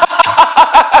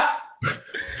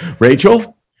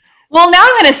 Rachel? Well, now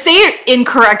I'm going to say it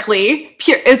incorrectly.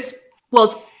 It's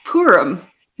Purim.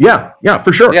 Yeah,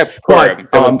 for sure. Yeah, Purim.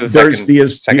 But there's the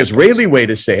Israeli way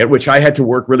to say it, which I had to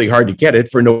work really hard to get it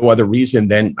for no other reason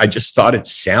than I just thought it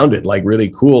sounded like really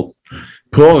cool.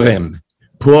 Purim.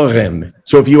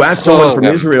 So if you ask someone from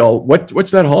Israel, what's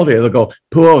that holiday? They'll go,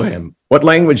 Purim. What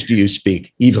language do you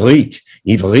speak? Ivrit.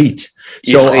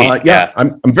 So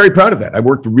I'm very proud of that. I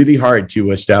worked really hard to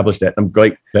establish that.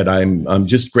 I'm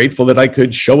just grateful that I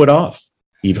could show it off.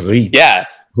 Ivrit. Yeah.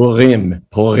 Purim.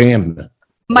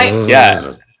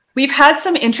 We've had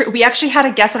some we actually had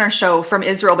a guest on our show from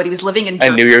Israel, but he was living in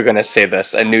Germany. I knew you were going to say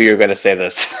this.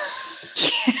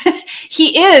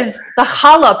 He is the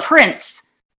challah prince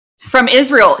from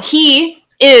Israel. He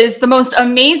is the most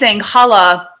amazing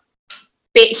challah.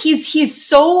 He's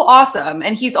so awesome,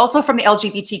 and he's also from the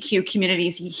LGBTQ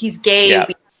communities. He's gay. Yeah.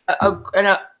 We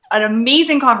had an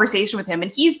amazing conversation with him, and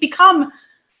he's become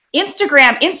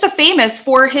Insta famous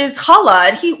for his challah.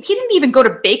 And he didn't even go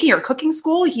to baking or cooking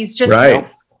school. He's just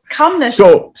come this.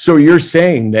 So you're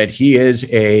saying that he is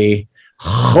a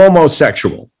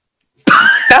homosexual?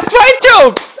 That's my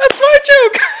joke.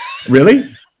 Really?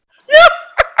 Yeah.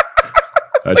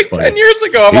 That's like funny. 10 years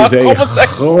ago, he's a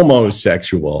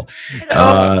homosexual.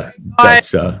 We're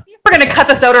going to cut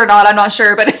this out or not, I'm not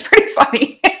sure, but it's pretty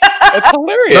funny. It's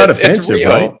hilarious. Not offensive, it's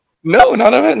right? No,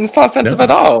 none of it. It's not offensive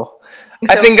at all.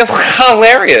 I think it's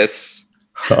hilarious.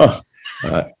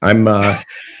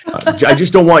 I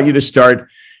just don't want you to start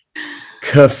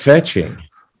kvetching.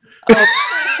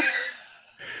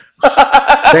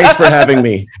 Thanks for having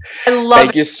me.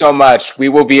 Thank you so much. We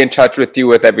will be in touch with you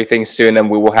with everything soon, and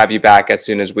we will have you back as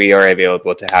soon as we are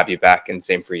available to have you back, and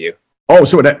same for you. Oh,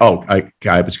 so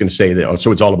I was going to say that. Oh,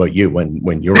 so it's all about you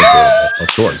when you're available, of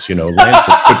course.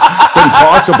 Landsberg couldn't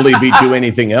possibly do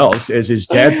anything else. As his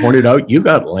dad pointed out, you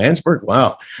got Landsberg.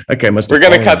 Wow. Okay, We're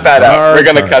going to cut that out. We're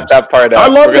going to cut that part out.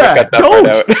 I love that.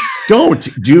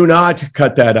 Do not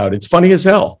cut that out. It's funny as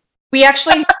hell. We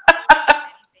actually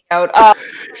out.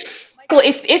 Michael,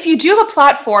 if you do have a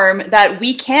platform that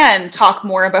we can talk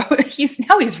more about, he's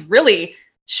really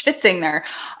schwitzing there.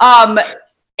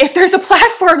 If there's a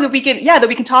platform that we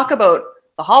can talk about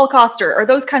the Holocaust or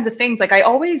those kinds of things, like I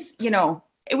always, let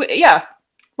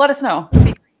us know.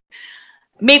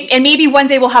 Maybe one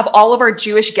day we'll have all of our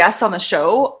Jewish guests on the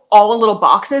show, all in little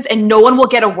boxes, and no one will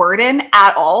get a word in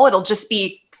at all. It'll just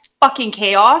be fucking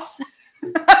chaos.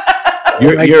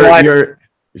 You're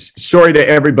sorry to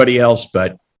everybody else,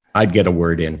 but I'd get a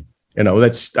word in.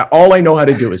 That's all I know how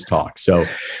to do is talk. So,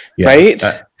 yeah, right?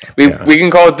 We can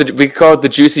call it the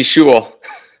juicy shul.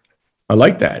 I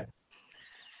like that.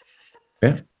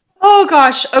 Yeah. Oh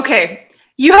gosh. Okay.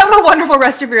 You have a wonderful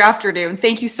rest of your afternoon.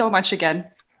 Thank you so much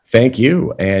again. Thank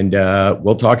you. And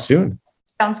we'll talk soon.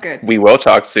 Sounds good. We will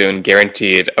talk soon,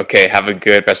 guaranteed. Okay. Have a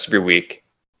good rest of your week.